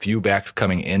one of the few backs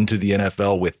coming into the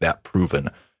NFL with that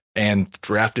proven and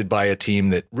drafted by a team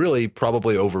that really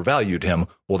probably overvalued him.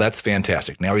 Well, that's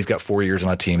fantastic. Now he's got 4 years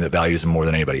on a team that values him more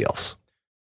than anybody else.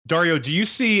 Dario, do you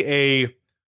see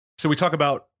so we talk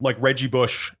about like Reggie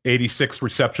Bush, 86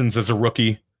 receptions as a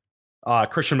rookie.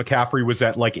 Christian McCaffrey was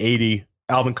at like 80.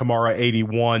 Alvin Kamara,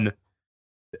 81.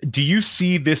 Do you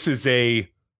see this as a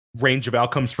range of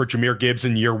outcomes for Jahmyr Gibbs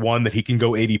in year 1 that he can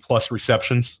go 80 plus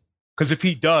receptions? Because if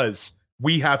he does,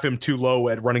 we have him too low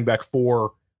at running back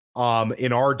 4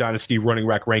 in our dynasty running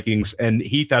back rankings, and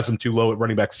Heath has him too low at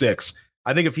running back 6.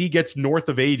 I think if he gets north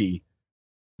of 80,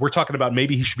 we're talking about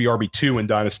maybe he should be RB2 in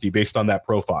dynasty based on that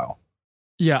profile.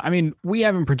 Yeah, I mean, we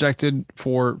have him projected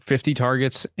for 50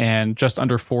 targets and just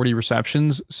under 40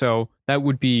 receptions. So that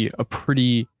would be a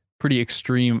pretty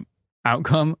extreme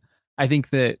outcome. I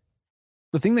think that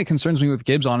the thing that concerns me with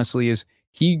Gibbs, honestly, is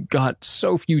he got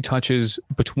so few touches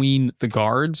between the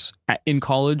guards in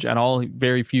college at all,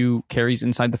 very few carries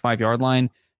inside the 5-yard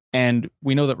line. And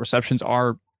we know that receptions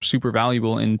are super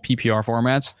valuable in PPR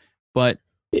formats, but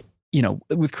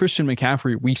with Christian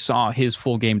McCaffrey, we saw his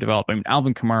full game develop. I mean,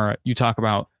 Alvin Kamara, you talk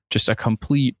about just a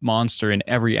complete monster in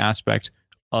every aspect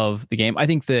of the game. I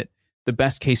think that the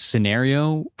best case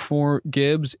scenario for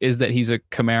Gibbs is that he's a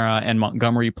Kamara and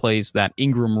Montgomery plays that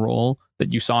Ingram role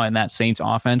that you saw in that Saints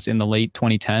offense in the late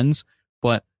 2010s.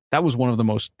 But that was one of the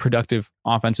most productive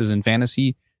offenses in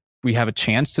fantasy. We have a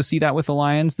chance to see that with the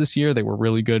Lions this year. They were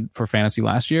really good for fantasy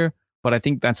last year. But I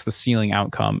think that's the ceiling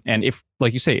outcome. And if,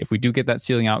 like you say, if we do get that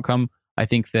ceiling outcome, I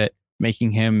think that making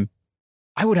him,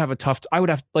 I'm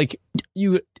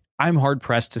hard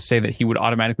pressed to say that he would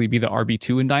automatically be the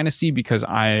RB2 in Dynasty because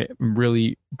I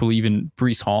really believe in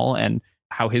Breece Hall and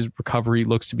how his recovery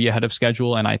looks to be ahead of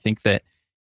schedule. And I think that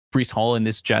Breece Hall in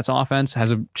this Jets offense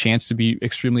has a chance to be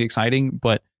extremely exciting.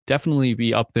 But definitely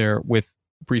be up there with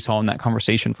Breece Hall in that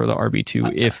conversation for the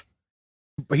RB2. If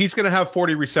he's going to have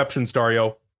 40 receptions,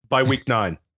 Dario, by week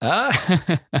 9.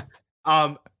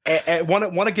 Want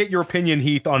to get your opinion,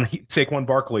 Heath, on Saquon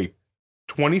Barkley.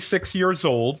 26 years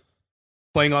old,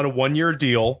 playing on a 1-year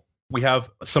deal. We have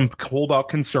some holdout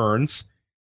concerns.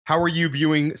 How are you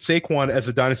viewing Saquon as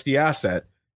a dynasty asset?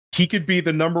 He could be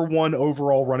the number 1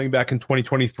 overall running back in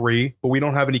 2023, but we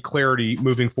don't have any clarity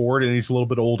moving forward, and he's a little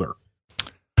bit older.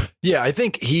 Yeah, I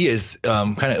think he is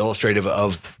kind of illustrative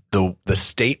of the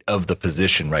state of the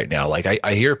position right now. Like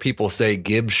I hear people say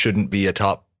Gibbs shouldn't be a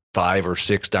top 5 or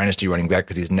 6 dynasty running back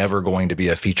because he's never going to be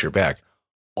a feature back.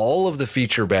 All of the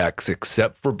feature backs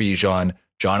except for Bijan,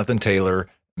 Jonathan Taylor,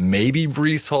 maybe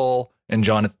Breece Hall, and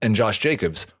Josh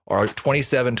Jacobs are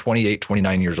 27, 28,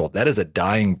 29 years old. That is a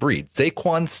dying breed.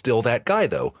 Saquon's still that guy,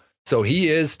 though. So he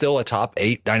is still a top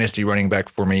 8 dynasty running back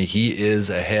for me. He is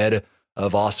ahead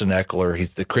of Austin Eckler.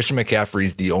 He's the Christian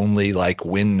McCaffrey's the only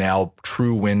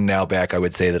true win now back I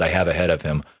would say that I have ahead of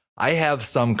him. I have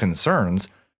some concerns,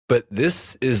 but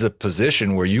this is a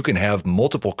position where you can have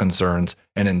multiple concerns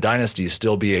and in dynasty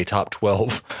still be a top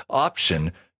 12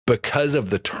 option because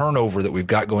of the turnover that we've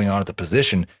got going on at the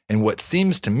position and what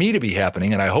seems to me to be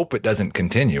happening, and I hope it doesn't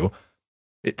continue.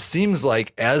 It seems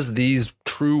like as these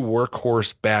true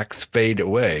workhorse backs fade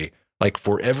away, like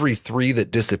for every 3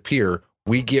 that disappear,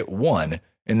 we get 1,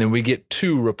 and then we get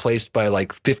 2 replaced by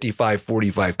like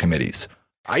 55-45 committees.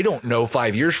 I don't know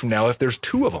 5 years from now if there's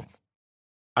 2 of them.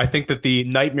 I think that the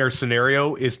nightmare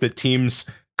scenario is that teams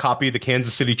copy the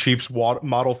Kansas City Chiefs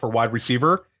model for wide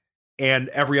receiver and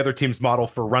every other team's model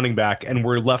for running back, and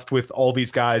we're left with all these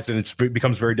guys, and it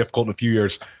becomes very difficult in a few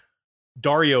years.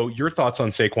 Dario, your thoughts on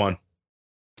Saquon?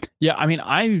 Yeah, I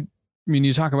mean,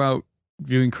 you talk about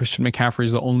viewing Christian McCaffrey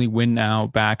as the only win now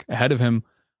back ahead of him.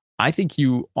 I think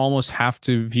you almost have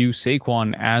to view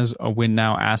Saquon as a win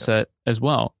now asset as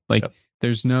well. Like,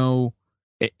 there's no,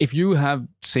 if you have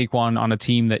Saquon on a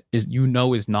team that is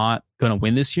not going to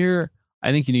win this year,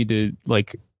 I think you need to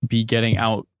be getting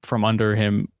out from under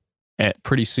him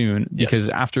pretty soon, because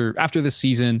after this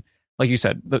season, like you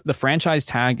said, the franchise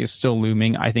tag is still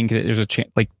looming. I think that there's a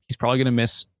chance, he's probably going to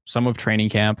miss some of training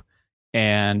camp,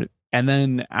 and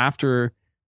then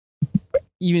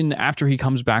even after he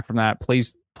comes back from that,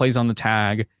 plays on the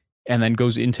tag, and then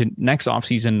goes into next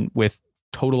offseason with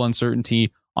total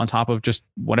uncertainty on top of just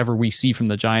whatever we see from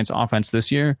the Giants offense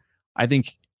this year. I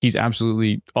think he's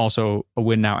absolutely also a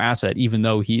win now asset, even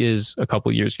though he is a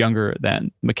couple years younger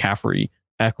than McCaffrey,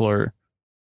 Eckler.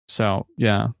 So,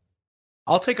 yeah.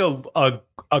 I'll take a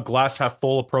glass half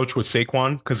full approach with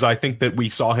Saquon, because I think that we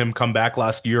saw him come back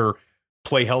last year,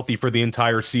 play healthy for the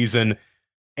entire season.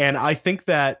 And I think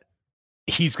that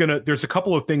there's a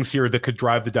couple of things here that could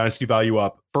drive the dynasty value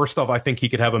up. First off, I think he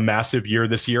could have a massive year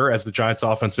this year as the Giants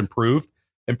offense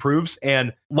improves.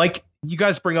 And you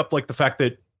guys bring up the fact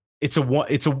that it's a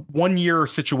 1-year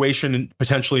situation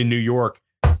potentially in New York.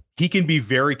 He can be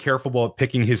very careful about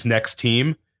picking his next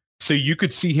team. So you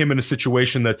could see him in a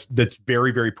situation that's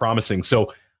very, very promising.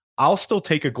 So I'll still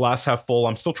take a glass half full.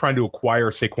 I'm still trying to acquire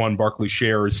Saquon Barkley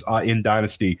shares in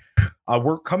Dynasty.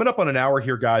 We're coming up on an hour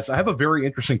here, guys. I have a very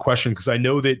interesting question, because I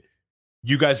know that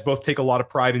you guys both take a lot of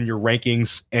pride in your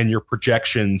rankings and your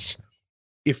projections.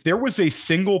 If there was a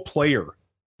single player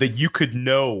that you could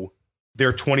know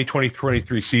their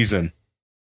 2020-23 season,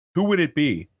 who would it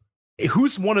be?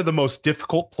 Who's one of the most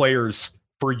difficult players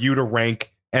for you to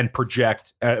rank and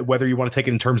project, whether you want to take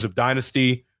it in terms of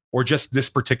Dynasty or just this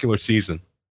particular season?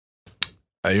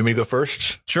 You want me to go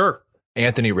first? Sure.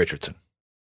 Anthony Richardson.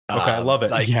 Okay, I love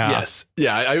it. Yes.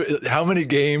 Yeah. How many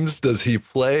games does he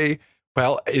play?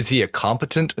 Well, is he a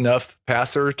competent enough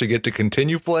passer to get to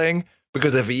continue playing?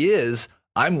 Because if he is,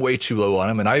 I'm way too low on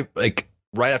him. And I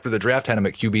right after the draft had him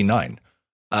at QB9.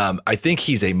 I think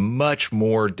he's a much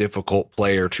more difficult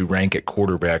player to rank at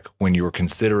quarterback when you're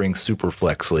considering super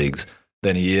flex leagues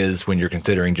than he is when you're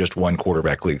considering just one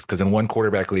quarterback leagues. Because in one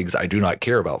quarterback leagues, I do not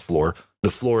care about floor.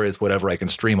 The floor is whatever I can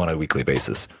stream on a weekly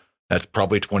basis. That's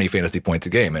probably 20 fantasy points a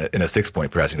game in a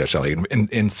 6-point passing touchdown league.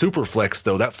 In super flex,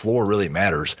 though, that floor really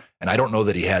matters. And I don't know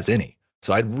that he has any.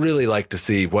 So I'd really like to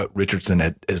see what Richardson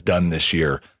has done this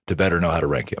year to better know how to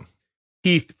rank him.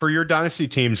 Heath, for your dynasty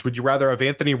teams, would you rather have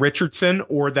Anthony Richardson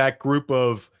or that group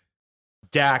of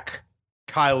Dak,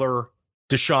 Kyler,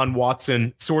 Deshaun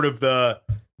Watson, sort of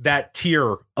that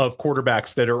tier of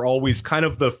quarterbacks that are always kind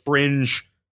of the fringe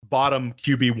bottom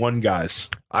QB1 guys?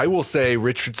 I will say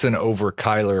Richardson over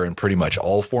Kyler in pretty much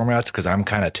all formats, because I'm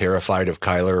kind of terrified of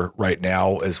Kyler right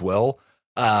now as well.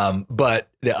 But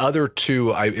the other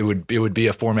two, it would be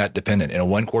a format dependent. In a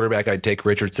one quarterback, I'd take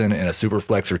Richardson. In a super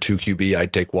flex or 2 QB,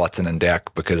 I'd take Watson and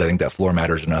Dak because I think that floor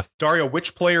matters enough. Dario,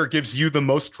 which player gives you the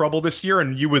most trouble this year?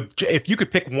 And if you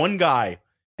could pick one guy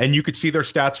and you could see their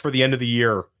stats for the end of the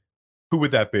year, who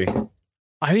would that be?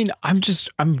 I mean,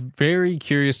 I'm very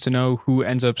curious to know who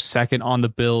ends up second on the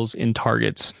Bills in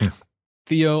targets.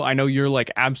 Theo, I know you're like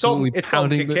absolutely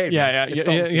pounding.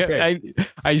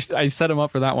 I set him up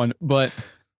for that one, but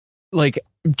like,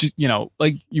 just,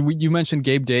 like you mentioned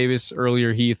Gabe Davis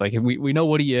earlier, Heath. Like we know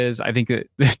what he is. I think that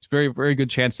it's very, very good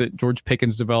chance that George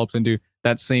Pickens develops into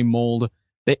that same mold.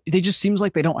 They just seems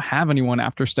like they don't have anyone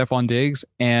after Stephon Diggs,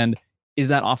 and is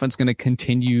that offense going to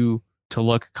continue to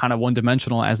look kind of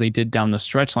one-dimensional as they did down the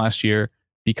stretch last year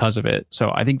because of it? So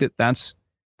I think that's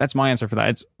my answer for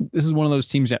that. This is one of those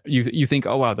teams that you think,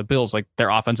 oh wow, the Bills, like their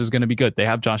offense is going to be good. They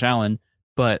have Josh Allen,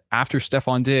 but after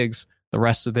Stephon Diggs, the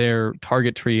rest of their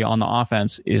target tree on the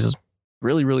offense is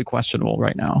really, really questionable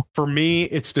right now. For me,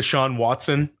 it's Deshaun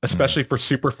Watson, especially for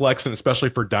Superflex and especially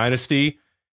for Dynasty.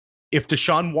 If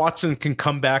Deshaun Watson can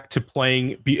come back to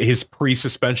playing his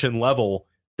pre-suspension level,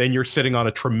 then you're sitting on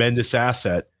a tremendous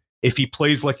asset. If he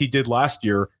plays like he did last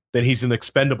year, then he's an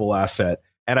expendable asset.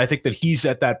 And I think that he's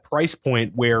at that price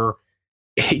point where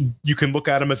you can look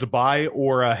at him as a buy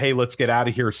or a, hey, let's get out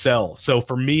of here, sell. So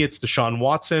for me, it's Deshaun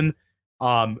Watson.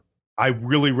 I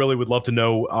really, really would love to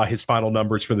know his final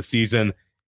numbers for the season.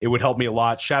 It would help me a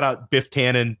lot. Shout out Biff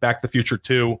Tannen, Back to the Future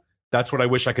 2. That's what I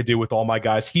wish I could do with all my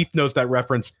guys. Heath knows that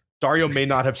reference. Dario may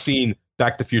not have seen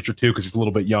Back to the Future 2 because he's a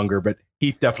little bit younger, but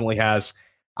Heath definitely has.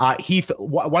 Heath,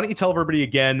 why don't you tell everybody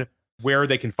again where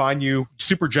they can find you?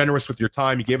 Super generous with your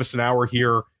time. You gave us an hour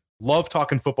here. Love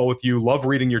talking football with you. Love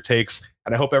reading your takes.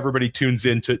 And I hope everybody tunes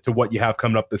in to what you have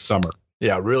coming up this summer.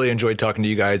 Yeah, really enjoyed talking to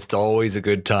you guys. It's always a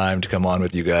good time to come on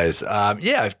with you guys.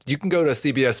 You can go to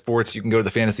CBS Sports. You can go to the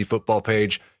fantasy football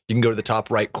page. You can go to the top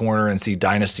right corner and see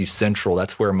Dynasty Central.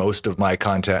 That's where most of my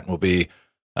content will be.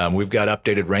 We've got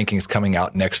updated rankings coming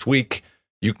out next week.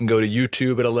 You can go to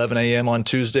YouTube at 11 a.m. on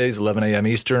Tuesdays, 11 a.m.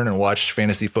 Eastern, and watch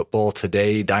Fantasy Football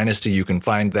Today Dynasty. You can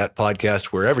find that podcast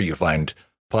wherever you find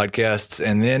podcasts.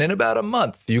 And then in about a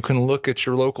month, you can look at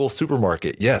your local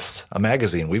supermarket. Yes, a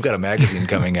magazine. We've got a magazine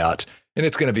coming out, and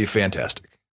it's going to be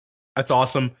fantastic. That's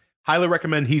awesome. Highly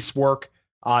recommend Heath's work.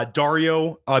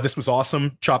 Dario, this was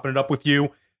awesome chopping it up with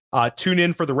you. Tune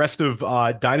in for the rest of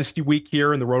Dynasty Week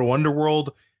here in the Roto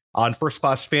Underworld. On First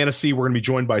Class Fantasy, we're going to be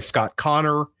joined by Scott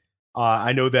Connor.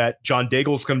 I know that John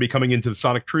Daigle is going to be coming into the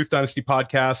Sonic Truth Dynasty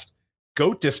podcast.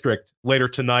 Goat District later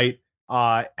tonight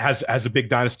has a big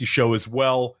Dynasty show as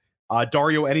well.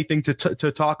 Dario, anything to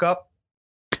talk up?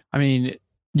 I mean,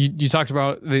 you talked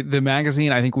about the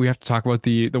magazine. I think we have to talk about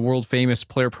the world famous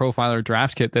Player Profiler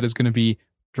draft kit that is going to be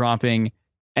dropping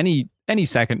any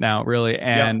second now, really.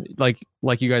 And like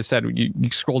you guys said, you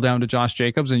scroll down to Josh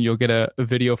Jacobs and you'll get a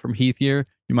video from Heath here.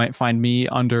 You might find me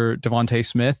under Devontae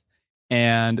Smith.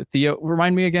 And Theo,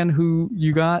 remind me again who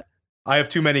you got. I have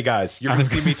too many guys. You're going to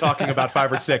see me talking about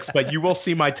 5 or 6, but you will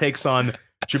see my takes on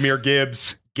Jahmyr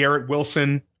Gibbs, Garrett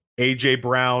Wilson, AJ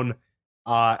Brown,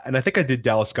 and I think I did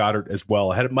Dallas Goedert as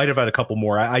well. Might have had a couple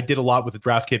more. I did a lot with the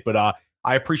draft kit, but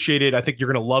I appreciate it. I think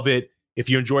you're going to love it. If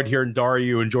you enjoyed hearing Dario,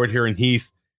 you enjoyed hearing Heath,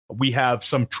 we have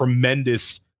some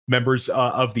tremendous members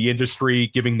of the industry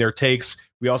giving their takes.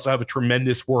 We also have a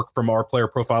tremendous work from our Player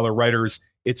Profiler writers.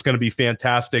 It's going to be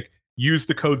fantastic. Use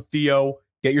the code Theo,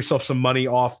 get yourself some money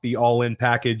off the all-in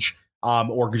package,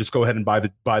 or just go ahead and buy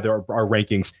our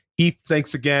rankings. Heath,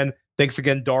 thanks again. Thanks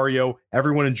again, Dario.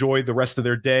 Everyone enjoy the rest of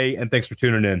their day, and thanks for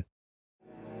tuning in.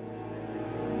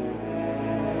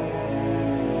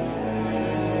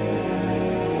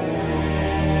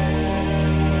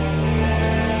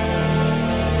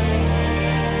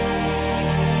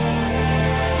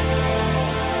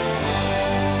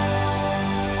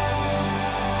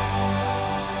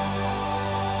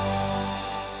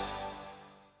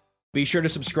 Be sure to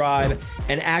subscribe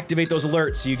and activate those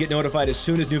alerts so you get notified as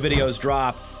soon as new videos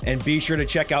drop. And be sure to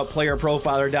check out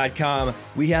playerprofiler.com.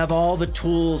 We have all the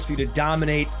tools for you to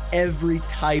dominate every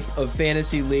type of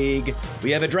fantasy league.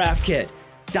 We have a draft kit,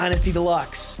 Dynasty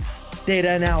Deluxe,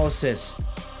 data analysis,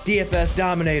 DFS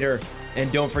Dominator,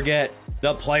 and don't forget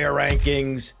the player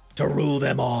rankings to rule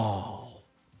them all.